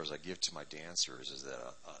mantras I give to my dancers is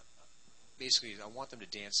that basically I want them to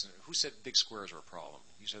dance. Who said big squares are a problem?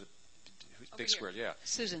 You said big squares, yeah.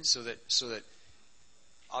 Susan. So that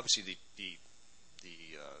obviously the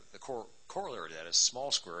corollary to that is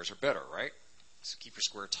small squares are better, right? So keep your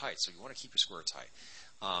square tight. So you want to keep your square tight.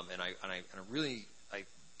 And I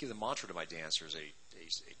give the mantra to my dancers: a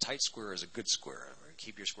tight square is a good square.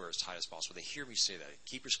 Keep your square as tight as possible. They hear me say that.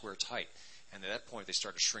 Keep your square tight. And at that point, they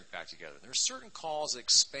start to shrink back together. There are certain calls that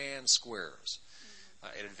expand squares.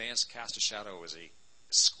 An advanced cast of shadow is a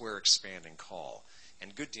square expanding call.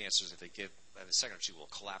 And good dancers, if they get a second or two, will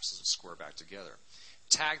collapse the square back together.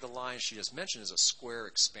 Tag the line she just mentioned is a square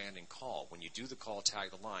expanding call. When you do the call, tag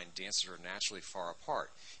the line, dancers are naturally far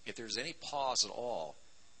apart. If there's any pause at all,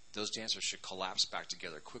 those dancers should collapse back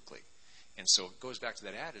together quickly. And so it goes back to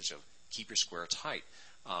that adage of keep your square tight.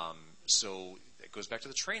 So it goes back to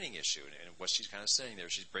the training issue and what she's kind of saying there.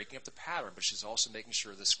 She's breaking up the pattern, but she's also making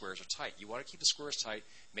sure the squares are tight. You want to keep the squares tight,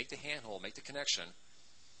 make the handhold, make the connection.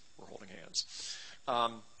 We're holding hands.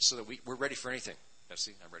 So that we're ready for anything.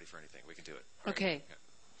 Betsy, I'm ready for anything. We can do it. All okay.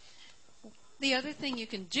 Right? The other thing you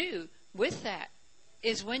can do with that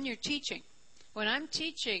is when you're teaching. When I'm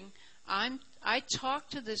teaching, I talk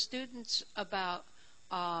to the students about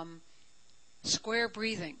square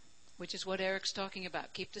breathing, which is what Eric's talking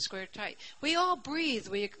about. Keep the square tight. We all breathe.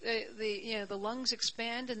 The lungs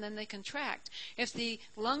expand and then they contract. If the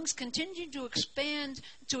lungs continue to expand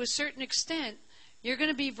to a certain extent, you're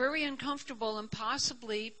going to be very uncomfortable and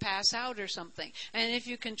possibly pass out or something. And if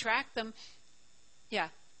you contract them,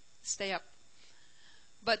 stay up.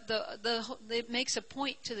 But it makes a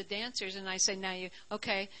point to the dancers, and I say, now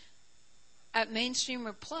at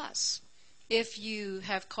Mainstreamer Plus, if you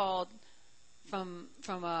have called from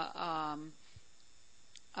a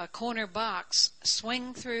corner box,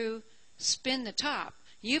 swing through, spin the top,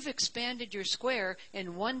 You've expanded your square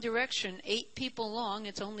in one direction, 8 people long.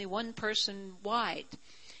 It's only 1 person wide.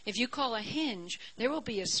 If you call a hinge, there will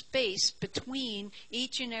be a space between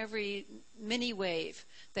each and every mini wave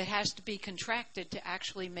that has to be contracted to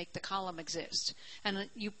actually make the column exist. And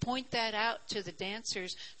you point that out to the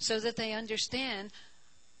dancers so that they understand,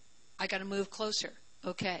 I got to move closer.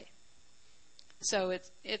 Okay. So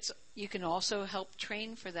it's you can also help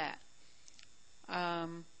train for that.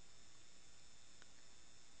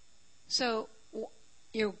 So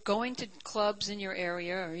you're going to clubs in your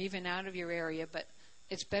area or even out of your area, but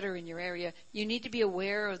it's better in your area. You need to be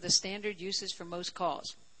aware of the standard uses for most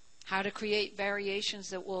calls, how to create variations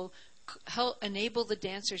that will help enable the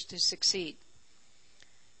dancers to succeed.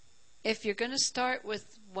 If you're going to start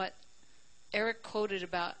with what Eric quoted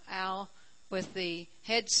about Al with the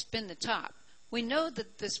head spin the top, we know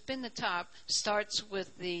that the spin the top starts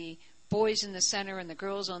with the boys in the center and the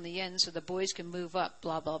girls on the end so the boys can move up,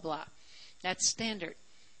 blah, blah, blah. That's standard.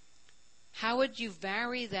 How would you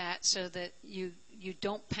vary that so that you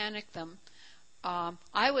don't panic them?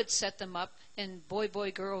 I would set them up in boy,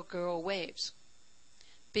 boy, girl, girl waves.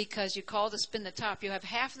 Because you call the spin the top, you have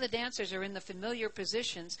half of the dancers are in the familiar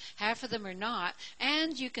positions, half of them are not,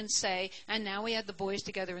 and you can say, and now we have the boys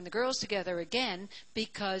together and the girls together again,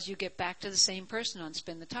 because you get back to the same person on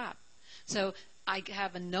spin the top. So I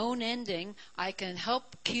have a known ending, I can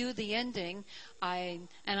help cue the ending, and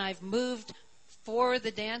I've moved 4 of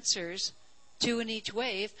the dancers, 2 in each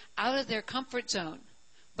wave, out of their comfort zone.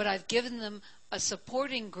 But I've given them a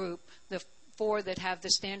supporting group, the 4 that have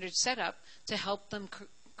the standard setup, to help them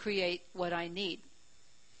create what I need.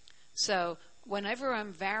 So whenever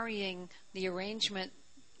I'm varying the arrangement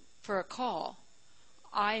for a call,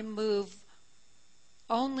 I move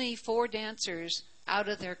only 4 dancers out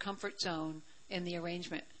of their comfort zone in the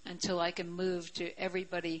arrangement until I can move to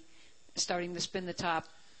everybody starting to spin the top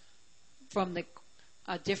from the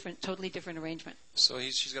totally different arrangement. So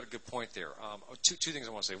she's got a good point there. Two things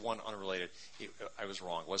I want to say. One, unrelated. I was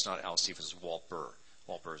wrong. It was not Al Stevens. It was Walt Burr.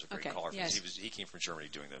 Walt Burr is a great caller. Yes. He came from Germany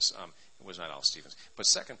doing this. It was not Al Stevens. But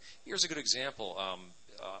second, here's a good example.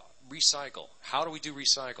 Recycle. How do we do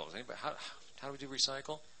recycle? How do we do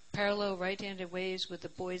recycle? Parallel right-handed waves with the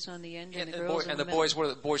boys on the end and the girls in the middle. Boys, what do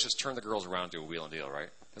the boys just turn the girls around and do a wheel and deal, right?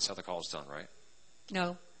 That's how the call is done, right?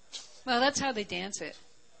 No. Well, that's how they dance it.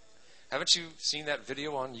 Haven't you seen that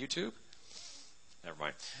video on YouTube? Never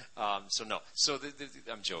mind. So no. So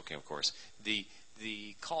I'm joking, of course. The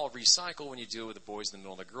call recycle, when you do it with the boys in the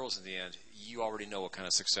middle and the girls in the end, you already know what kind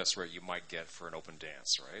of success rate you might get for an open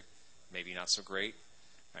dance, right? Maybe not so great.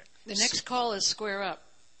 Right. The next call is square up.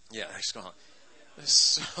 Yeah, next call.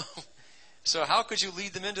 So how could you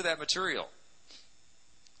lead them into that material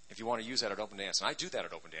if you want to use that at open dance? And I do that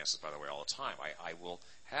at open dances, by the way, all the time. I will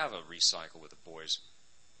have a recycle with the boys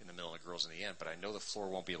in the middle and the girls in the end, but I know the floor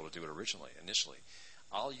won't be able to do it initially.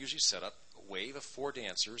 I'll usually set up a wave of 4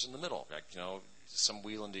 dancers in the middle, like, some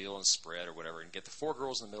wheel and deal and spread or whatever, and get the 4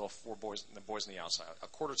 girls in the middle, 4 boys, and the boys on the outside. A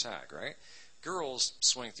quarter tag, right? Girls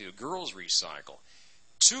swing through. Girls recycle.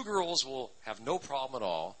 2 girls will have no problem at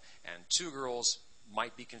all, and 2 girls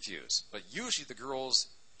might be confused. But usually the girls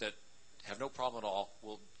that have no problem at all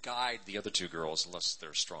will guide the other 2 girls unless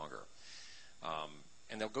they're stronger.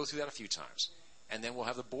 And they'll go through that a few times. And then we'll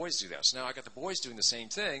have the boys do that. So now I got the boys doing the same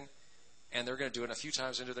thing, and they're going to do it a few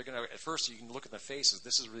times into. They're going to, at first, you can look at their faces.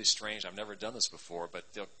 This is really strange. I've never done this before, but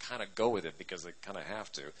they'll kind of go with it because they kind of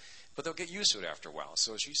have to. But they'll get used to it after a while.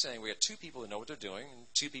 So as she's saying, we have 2 people that know what they're doing, and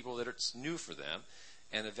 2 people that it's new for them,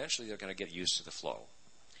 and eventually they're going to get used to the flow.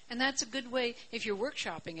 And that's a good way, if you're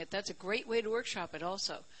workshopping it, that's a great way to workshop it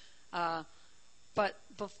also. But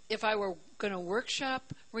if I were going to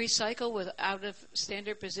workshop recycle with out of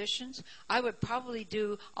standard positions, I would probably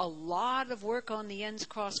do a lot of work on the ends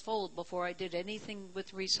cross fold before I did anything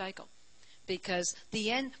with recycle. Because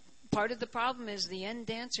part of the problem is the end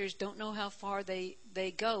dancers don't know how far they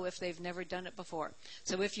go if they've never done it before.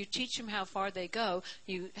 So if you teach them how far they go,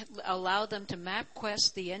 you allow them to map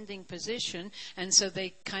quest the ending position, and so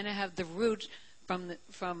they kind of have the route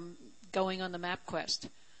from going on the map quest.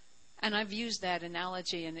 And I've used that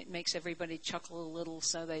analogy, and it makes everybody chuckle a little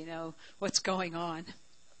so they know what's going on.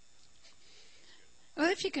 Well,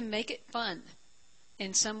 if you can make it fun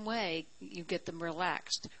in some way, you get them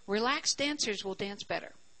relaxed. Relaxed dancers will dance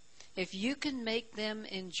better. If you can make them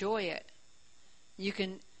enjoy it, you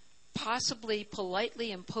can possibly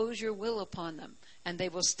politely impose your will upon them, and they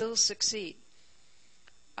will still succeed.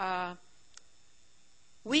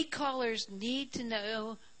 We callers need to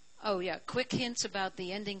know, quick hints about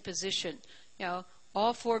the ending position.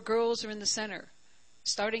 All 4 girls are in the center,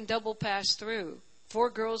 starting double pass through, 4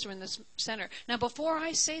 girls are in the center. Now, before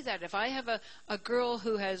I say that, if I have a girl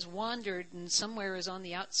who has wandered and somewhere is on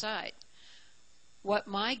the outside, what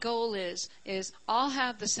my goal is I'll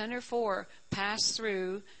have the center 4 pass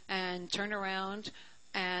through and turn around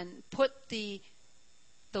and put the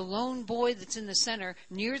lone boy that's in the center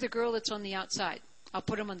near the girl that's on the outside. I'll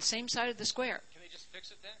put them on the same side of the square. Can they just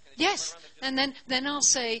fix it then? Yes, and then I'll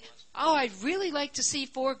say, oh, I'd really like to see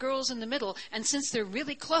 4 girls in the middle, and since they're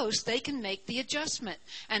really close, they can make the adjustment.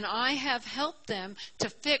 And I have helped them to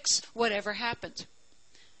fix whatever happened.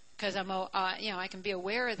 Because I can be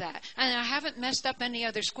aware of that. And I haven't messed up any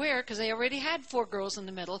other square because they already had 4 girls in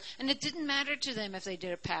the middle, and it didn't matter to them if they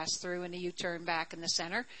did a pass through and a U-turn back in the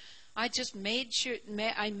center. I just made sure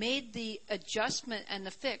I made the adjustment and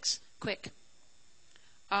the fix quick.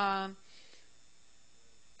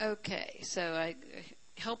 Okay, so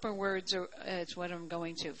helper words is what I'm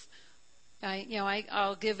going to.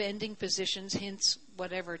 I'll give ending positions, hints,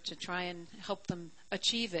 whatever, to try and help them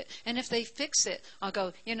achieve it. And if they fix it, I'll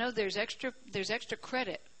go, there's extra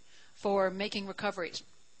credit for making recoveries.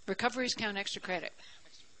 Recoveries count extra credit.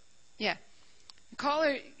 Yeah.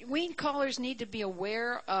 Wean callers need to be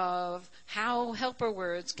aware of how helper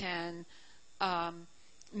words can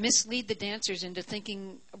mislead the dancers into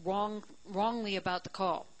thinking wrongly about the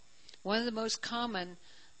call. One of the most common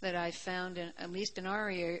that I've found, at least in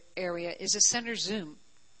our area, is a center zoom.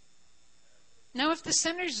 Now, if the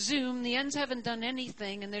centers zoom, the ends haven't done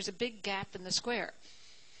anything, and there's a big gap in the square.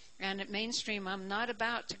 And at Mainstream, I'm not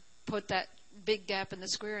about to put that big gap in the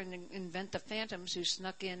square and invent the phantoms who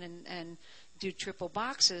snuck in and do triple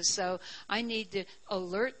boxes. So I need to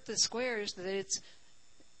alert the squares that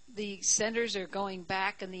the centers are going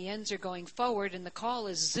back and the ends are going forward, and the call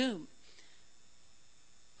is zoom.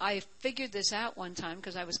 I figured this out one time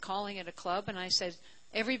because I was calling at a club, and I said,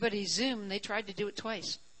 everybody zoom. They tried to do it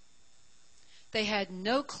twice. They had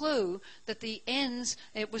no clue that the ends,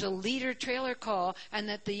 it was a leader trailer call, and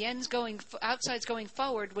that the ends outsides going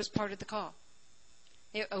forward was part of the call.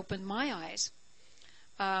 It opened my eyes.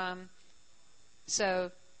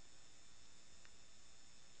 So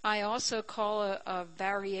I also call a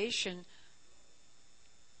variation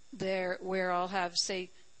there where I'll have, say,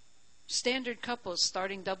 standard couples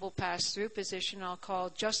starting double pass through position. I'll call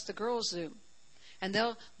just the girls zoom. And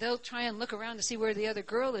they'll try and look around to see where the other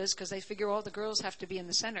girl is because they figure all the girls have to be in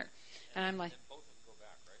the center. And I'm like, both of them go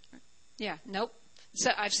back, right? Yeah, nope.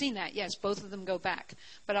 So I've seen that. Yes, both of them go back.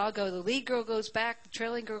 But I'll go, the lead girl goes back, the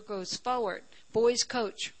trailing girl goes forward. Boys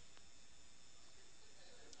coach.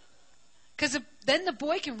 Because then the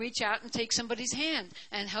boy can reach out and take somebody's hand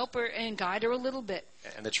and help her and guide her a little bit.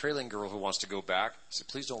 And the trailing girl who wants to go back, say,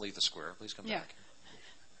 please don't leave the square. Please come back.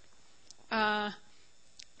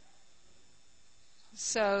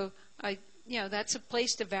 So that's a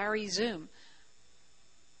place to vary zoom.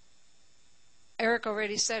 Eric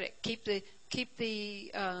already said it. Keep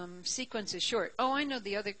the sequences short. Oh, I know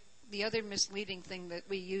the other misleading thing that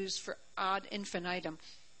we use for ad infinitum,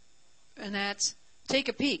 and that's take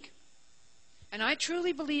a peek. And I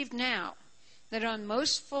truly believe now that on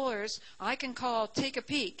most floors I can call take a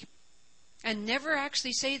peek and never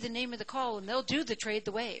actually say the name of the call, and they'll do the trade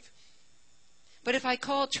the wave. But if I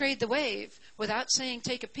call trade the wave without saying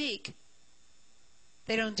take a peek,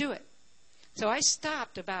 they don't do it. So I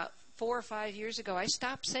stopped about 4 or 5 years ago. I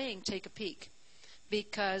stopped saying take a peek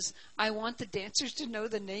because I want the dancers to know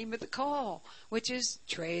the name of the call, which is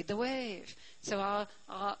trade the wave. So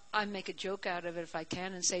I'll make a joke out of it if I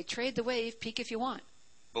can and say trade the wave, peek if you want.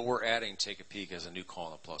 But we're adding take a peek as a new call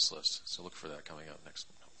on the plus list. So look for that coming up next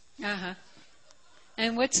month. Uh-huh.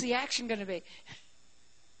 And what's the action going to be?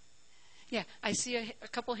 Yeah, I see a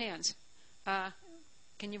couple hands.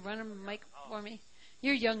 Can you run a mic for me?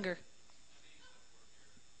 You're younger.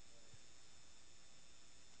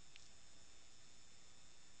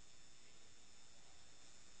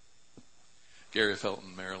 Gary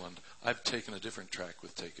Felton, Maryland. I've taken a different track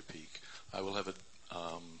with Take a Peek. I will have a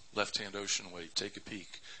left-hand ocean weight, take a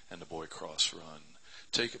peek, and the boy cross run.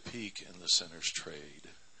 Take a peek and the center's trade.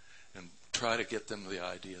 And try to get them the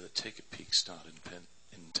idea that take a peek's not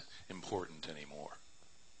important anymore.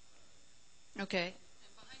 Okay.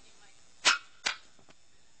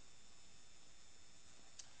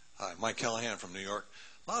 Hi, Mike Callahan from New York.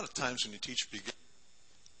 A lot of times when you teach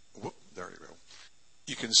there you go.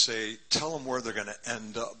 You can say, tell them where they're going to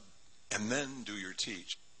end up, and then do your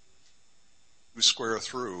teach. You square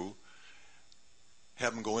through,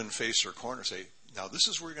 have them go in, face their corner, say, now this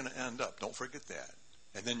is where you're going to end up. Don't forget that.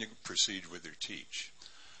 And then you proceed with your teach.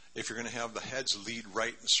 If you're going to have the heads lead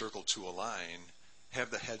right and circle to a line,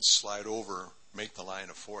 have the heads slide over, make the line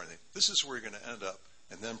of 4. And this is where you're going to end up,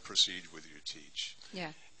 and then proceed with your teach.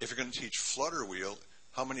 Yeah. If you're going to teach flutter wheel,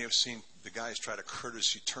 how many have seen the guys try to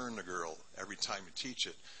courtesy turn the girl every time you teach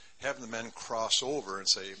it? Have the men cross over and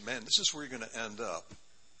say, "Man, this is where you're going to end up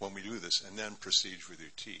when we do this," and then proceed with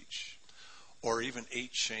your teach. Or even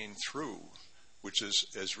 8 chain through, which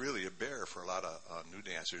is really a bear for a lot of new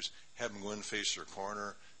dancers. Have them go in, face their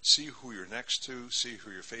corner, see who you're next to, see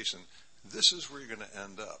who you're facing. This is where you're going to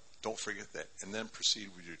end up. Don't forget that. And then proceed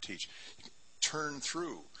with your teach. Turn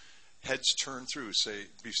through. Heads turn through. Say,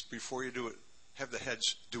 before you do it, have the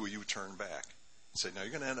heads do a U-turn back. Say, now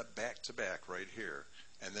you're going to end up back to back right here.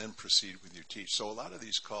 And then proceed with your teach. So a lot of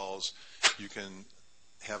these calls, you can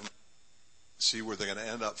have them see where they're going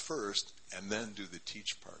to end up first, and then do the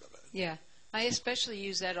teach part of it. Yeah. I especially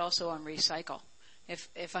use that also on recycle.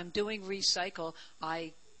 If I'm doing recycle,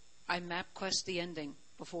 I map quest the ending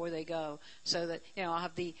before they go, so that I'll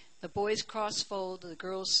have the boys cross fold, the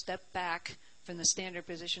girls step back from the standard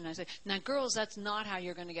position. I say, now girls, that's not how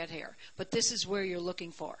you're going to get here, but this is where you're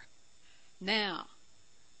looking for. Now,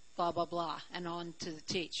 blah blah blah, and on to the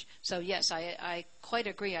teach. So yes, I quite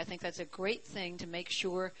agree. I think that's a great thing to make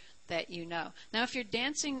sure that you know. Now, if you're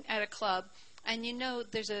dancing at a club and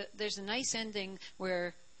there's a nice ending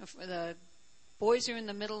where the boys are in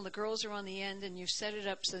the middle, the girls are on the end, and you set it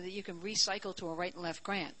up so that you can recycle to a right and left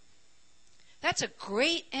grand. That's a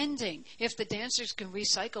great ending if the dancers can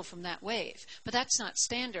recycle from that wave. But that's not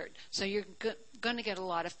standard, so you're going to get a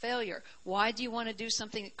lot of failure. Why do you want to do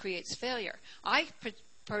something that creates failure? I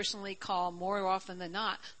personally call, more often than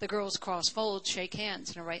not, the girls cross fold, shake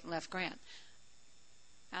hands in a right and left grand.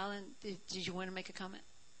 Alan, did you want to make a comment?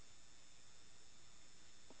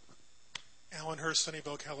 Alan Hurst,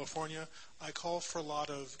 Sunnyvale, California. I call for a lot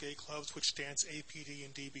of gay clubs which dance APD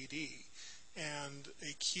and DBD. And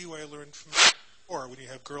a cue I learned from before when you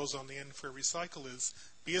have girls on the end for a recycle is,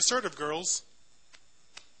 be assertive, girls.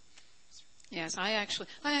 Yes, I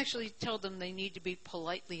actually tell them they need to be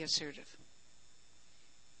politely assertive.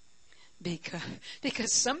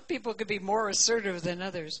 Because some people could be more assertive than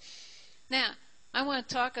others. Now, I want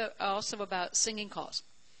to talk also about singing calls.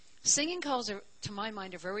 Singing calls, are, to my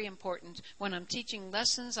mind, are very important. When I'm teaching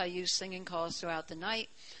lessons, I use singing calls throughout the night.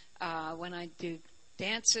 When I do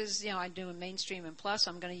dances, I do in Mainstream and Plus,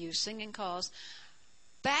 I'm going to use singing calls.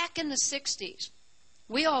 Back in the 60s,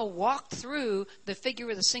 we all walked through the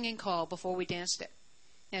figure of the singing call before we danced it.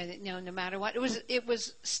 No matter what. It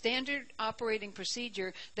was standard operating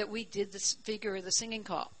procedure that we did this figure of the singing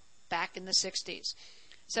call back in the 60s.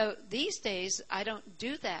 So these days, I don't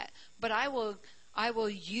do that, but I will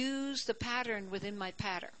use the pattern within my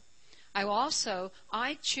pattern.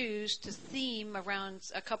 I choose to theme around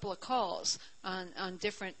a couple of calls on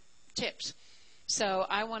different tips. So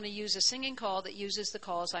I want to use a singing call that uses the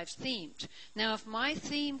calls I've themed. Now, if my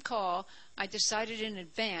theme call, I decided in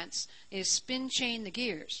advance, is spin chain the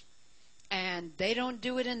gears, and they don't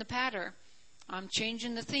do it in the pattern, I'm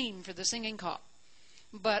changing the theme for the singing call.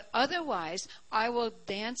 But otherwise, I will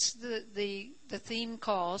dance the theme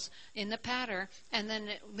calls in the pattern, and then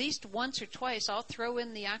at least once or twice I'll throw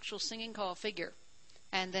in the actual singing call figure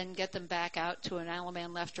and then get them back out to an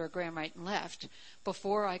Alaman left or a Grand right and left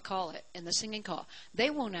before I call it in the singing call. They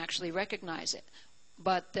won't actually recognize it,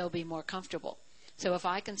 but they'll be more comfortable. So if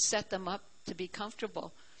I can set them up to be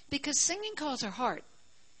comfortable, because singing calls are hard.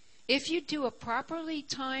 If you do a properly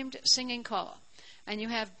timed singing call, and you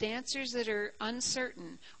have dancers that are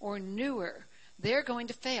uncertain or newer, they're going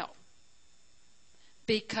to fail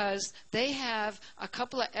because they have a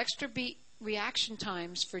couple of extra beat reaction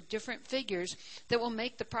times for different figures that will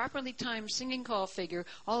make the properly timed singing call figure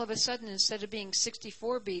all of a sudden, instead of being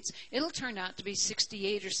 64 beats, it'll turn out to be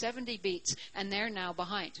 68 or 70 beats, and they're now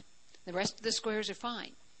behind. The rest of the squares are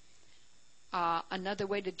fine. Another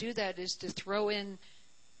way to do that is to throw in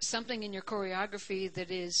something in your choreography that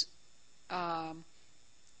is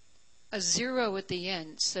a 0 at the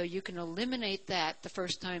end, so you can eliminate that the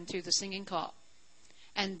first time through the singing call.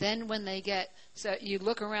 And then when they so you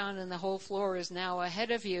look around and the whole floor is now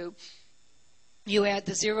ahead of you, you add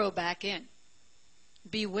the 0 back in.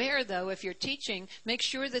 Beware, though, if you're teaching, make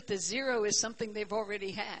sure that the 0 is something they've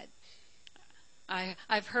already had.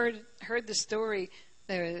 I've heard the story.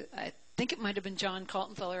 I think it might have been John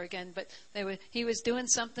Kaltenfeller again, but he was doing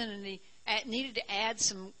something and he needed to add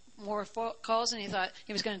some more calls, and he thought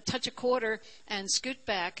he was going to touch a quarter and scoot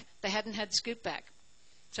back. They hadn't had scoot back.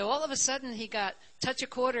 So all of a sudden he got touch a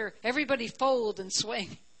quarter, everybody fold and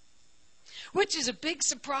swing, which is a big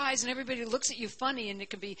surprise, and everybody looks at you funny, and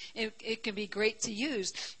it can be great to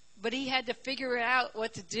use. But he had to figure out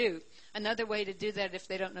what to do. Another way to do that if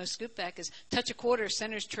they don't know scoot back is touch a quarter,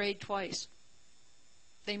 centers trade twice.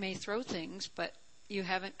 They may throw things, but you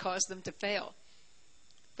haven't caused them to fail.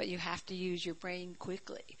 But you have to use your brain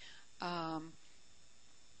quickly. I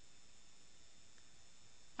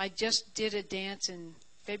just did a dance in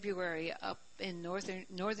February up in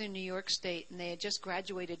northern New York State, and they had just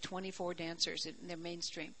graduated 24 dancers in their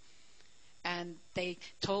mainstream. And they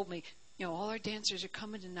told me, all our dancers are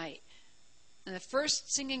coming tonight. And the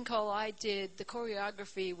first singing call I did, the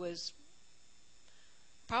choreography was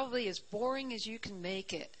probably as boring as you can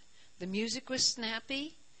make it. The music was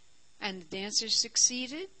snappy, and the dancers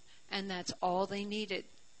succeeded, and that's all they needed.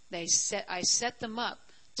 I set them up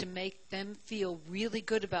to make them feel really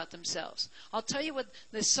good about themselves. I'll tell you what,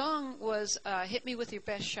 the song was Hit Me With Your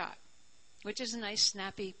Best Shot, which is a nice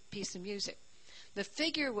snappy piece of music. The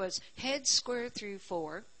figure was head square through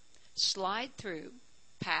 4, slide through,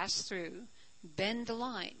 pass through, bend the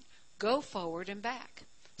line, go forward and back,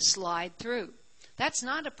 slide through. That's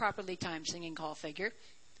not a properly timed singing call figure,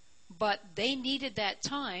 but they needed that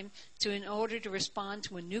time in order to respond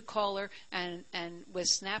to a new caller and with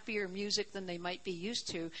snappier music than they might be used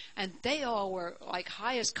to. And they all were like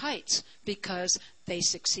high as kites because they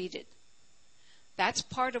succeeded. That's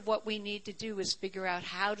part of what we need to do, is figure out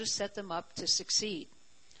how to set them up to succeed.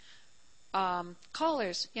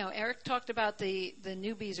 Callers, Eric talked about the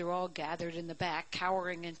newbies are all gathered in the back,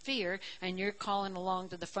 cowering in fear, and you're calling along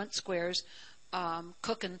to the front squares,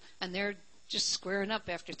 cooking, and they're just squaring up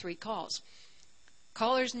after 3 calls.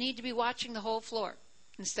 Callers need to be watching the whole floor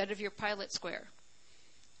instead of your pilot square.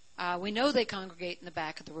 We know they congregate in the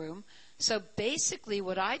back of the room. So basically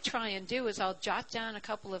what I try and do is I'll jot down a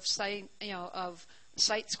couple of sight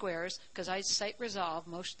squares, because I sight resolve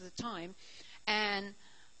most of the time, and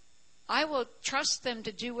I will trust them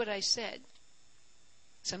to do what I said.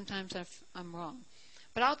 Sometimes I'm wrong.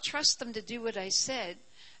 But I'll trust them to do what I said,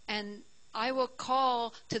 and I will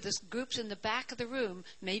call to the groups in the back of the room,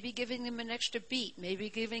 maybe giving them an extra beat, maybe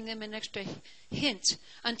giving them an extra hint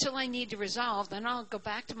until I need to resolve. Then I'll go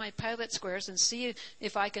back to my pilot squares and see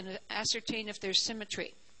if I can ascertain if there's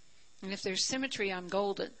symmetry. And if there's symmetry, I'm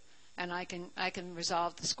golden, and I can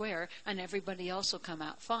resolve the square, and everybody else will come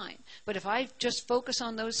out fine. But if I just focus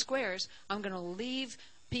on those squares, I'm going to leave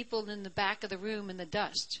people in the back of the room in the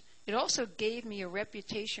dust. It also gave me a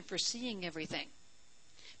reputation for seeing everything.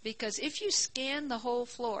 Because if you scan the whole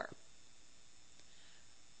floor,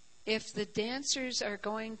 if the dancers are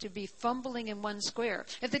going to be fumbling in one square,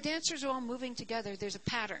 if the dancers are all moving together, there's a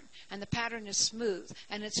pattern, and the pattern is smooth,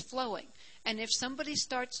 and it's flowing. And if somebody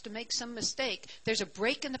starts to make some mistake, there's a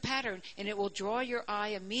break in the pattern, and it will draw your eye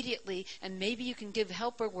immediately, and maybe you can give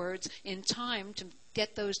helper words in time to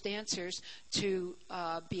get those dancers to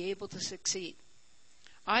be able to succeed.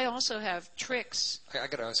 I also have tricks. I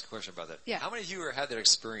got to ask a question about that. Yeah. How many of you ever had that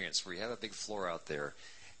experience where you have a big floor out there,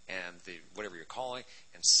 and whatever you're calling,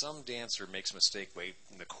 and some dancer makes a mistake way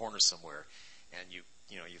in the corner somewhere, and you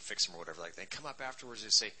fix them or whatever, like they come up afterwards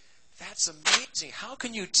and say, "That's amazing! How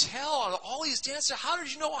can you tell on all these dancers? How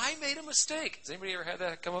did you know I made a mistake?" Has anybody ever had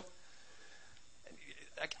that come up?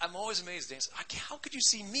 I'm always amazed. Dancers, how could you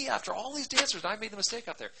see me after all these dancers? I made the mistake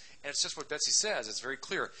out there. And it's just what Betsy says. It's very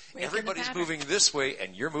clear. Everybody's moving this way,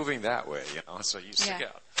 and you're moving that way. So you stick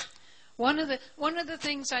out. One of the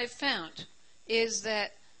things I've found is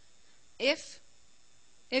that if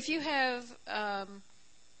you have an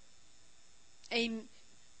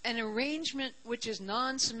arrangement which is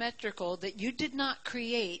non-symmetrical that you did not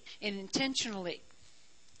create intentionally.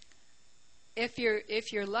 If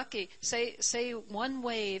you're lucky, say one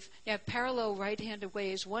wave, you have parallel right-handed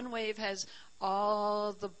waves. One wave has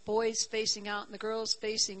all the boys facing out and the girls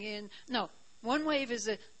facing in. No, one wave is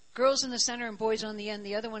the girls in the center and boys on the end.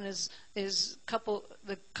 The other one is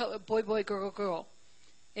boy, girl.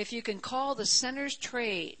 If you can call the centers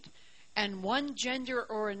trade and one gender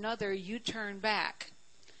or another you turn back,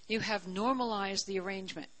 you have normalized the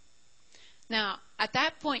arrangement. Now, at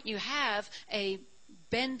that point, you have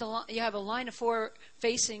you have a line of 4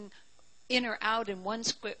 facing in or out in one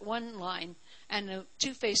line and a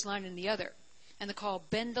 2-face line in the other. And the call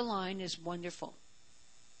bend the line is wonderful.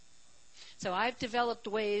 So I've developed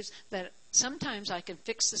ways that sometimes I can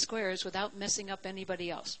fix the squares without messing up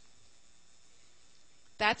anybody else.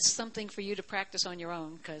 That's something for you to practice on your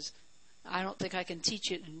own, because I don't think I can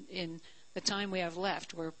teach it in the time we have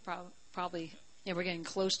left. We're probably we're getting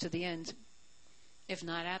close to the end, if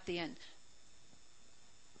not at the end.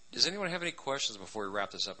 Does anyone have any questions before we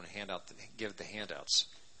wrap this up and give the handouts?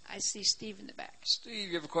 I see Steve in the back. Steve,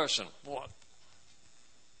 you have a question. What?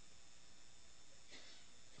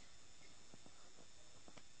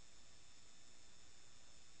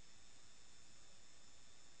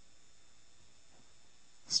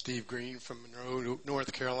 Steve Green from Monroe,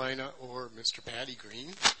 North Carolina, or Mr. Patty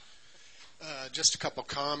Green. Just a couple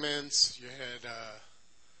comments. You had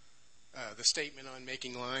the statement on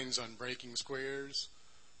making lines on breaking squares,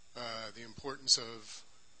 the importance of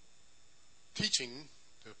teaching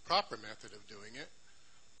the proper method of doing it,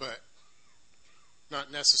 but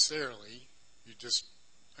not necessarily. It's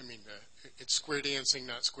square dancing,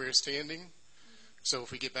 not square standing. So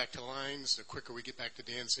if we get back to lines, the quicker we get back to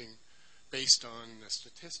dancing based on the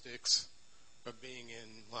statistics of being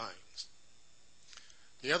in lines.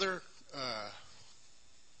 The other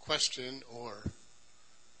question or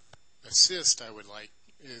assist I would like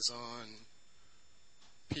is on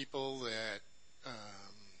people that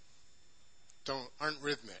aren't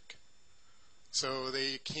rhythmic. So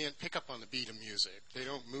they can't pick up on the beat of music. They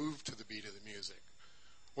don't move to the beat of the music.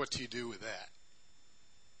 What do you do with that?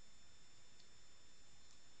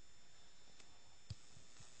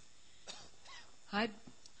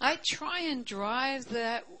 I try and drive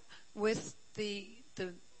that with the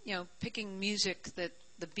picking music that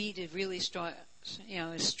the beat is really strong,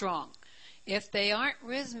 is strong. If they aren't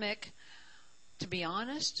rhythmic, to be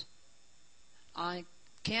honest, I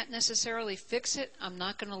can't necessarily fix it. I'm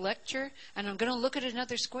not going to lecture, and I'm going to look at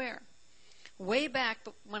another square. Way back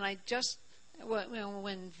when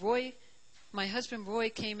when Roy, my husband Roy,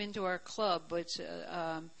 came into our club, which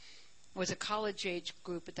was a college age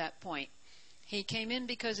group at that point. He came in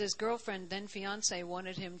because his girlfriend, then fiance,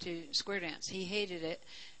 wanted him to square dance. He hated it.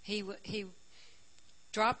 He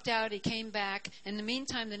dropped out. He came back. In the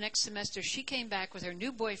meantime, the next semester, she came back with her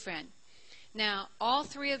new boyfriend. Now, all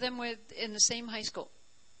three of them were in the same high school.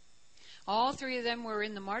 All three of them were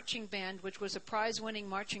in the marching band, which was a prize-winning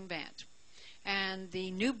marching band. And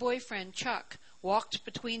the new boyfriend, Chuck, walked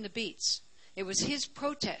between the beats. It was his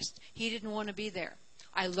protest. He didn't want to be there.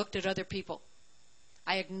 I looked at other people.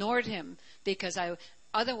 I ignored him because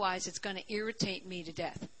otherwise it's going to irritate me to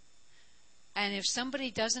death. And if somebody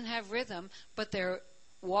doesn't have rhythm, but they're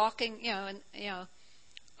walking,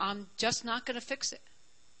 I'm just not going to fix it.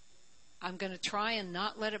 I'm going to try and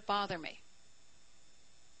not let it bother me.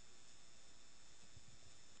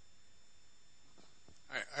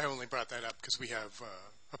 I only brought that up because we have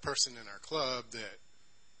a person in our club that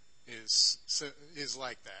is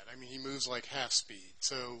like that. I mean, he moves like half speed,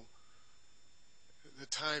 so the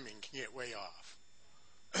timing can get way off.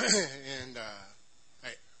 And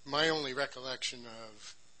my only recollection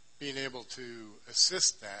of being able to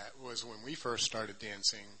assist that was when we first started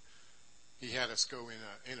dancing. He had us go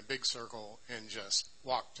in a big circle and just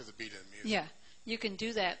walk to the beat of the music. Yeah, you can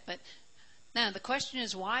do that, but now the question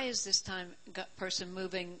is, why is this person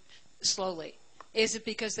moving slowly? Is it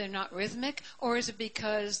because they're not rhythmic, or is it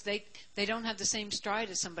because they don't have the same stride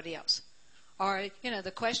as somebody else? Or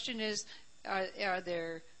the question is,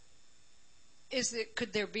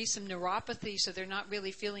 could there be some neuropathy so they're not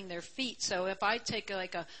really feeling their feet? So if I take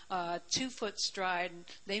like a 2-foot stride,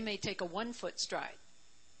 they may take a 1-foot stride.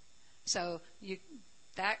 So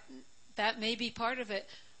that may be part of it.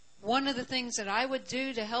 One of the things that I would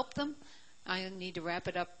do to help them, I need to wrap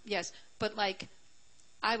it up, yes, but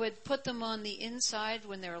I would put them on the inside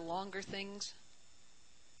when there are longer things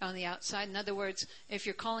on the outside. In other words, if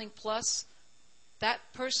you're calling plus, that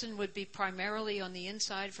person would be primarily on the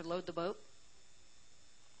inside for load the boat.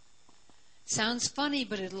 Sounds funny,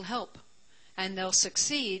 but it'll help. And they'll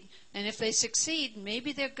succeed. And if they succeed,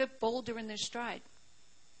 maybe they'll get bolder in their stride.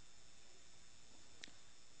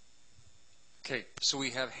 Okay, so we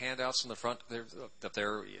have handouts in the front up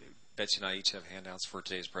there. Betsy and I each have handouts for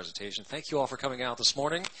today's presentation. Thank you all for coming out this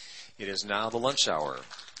morning. It is now the lunch hour.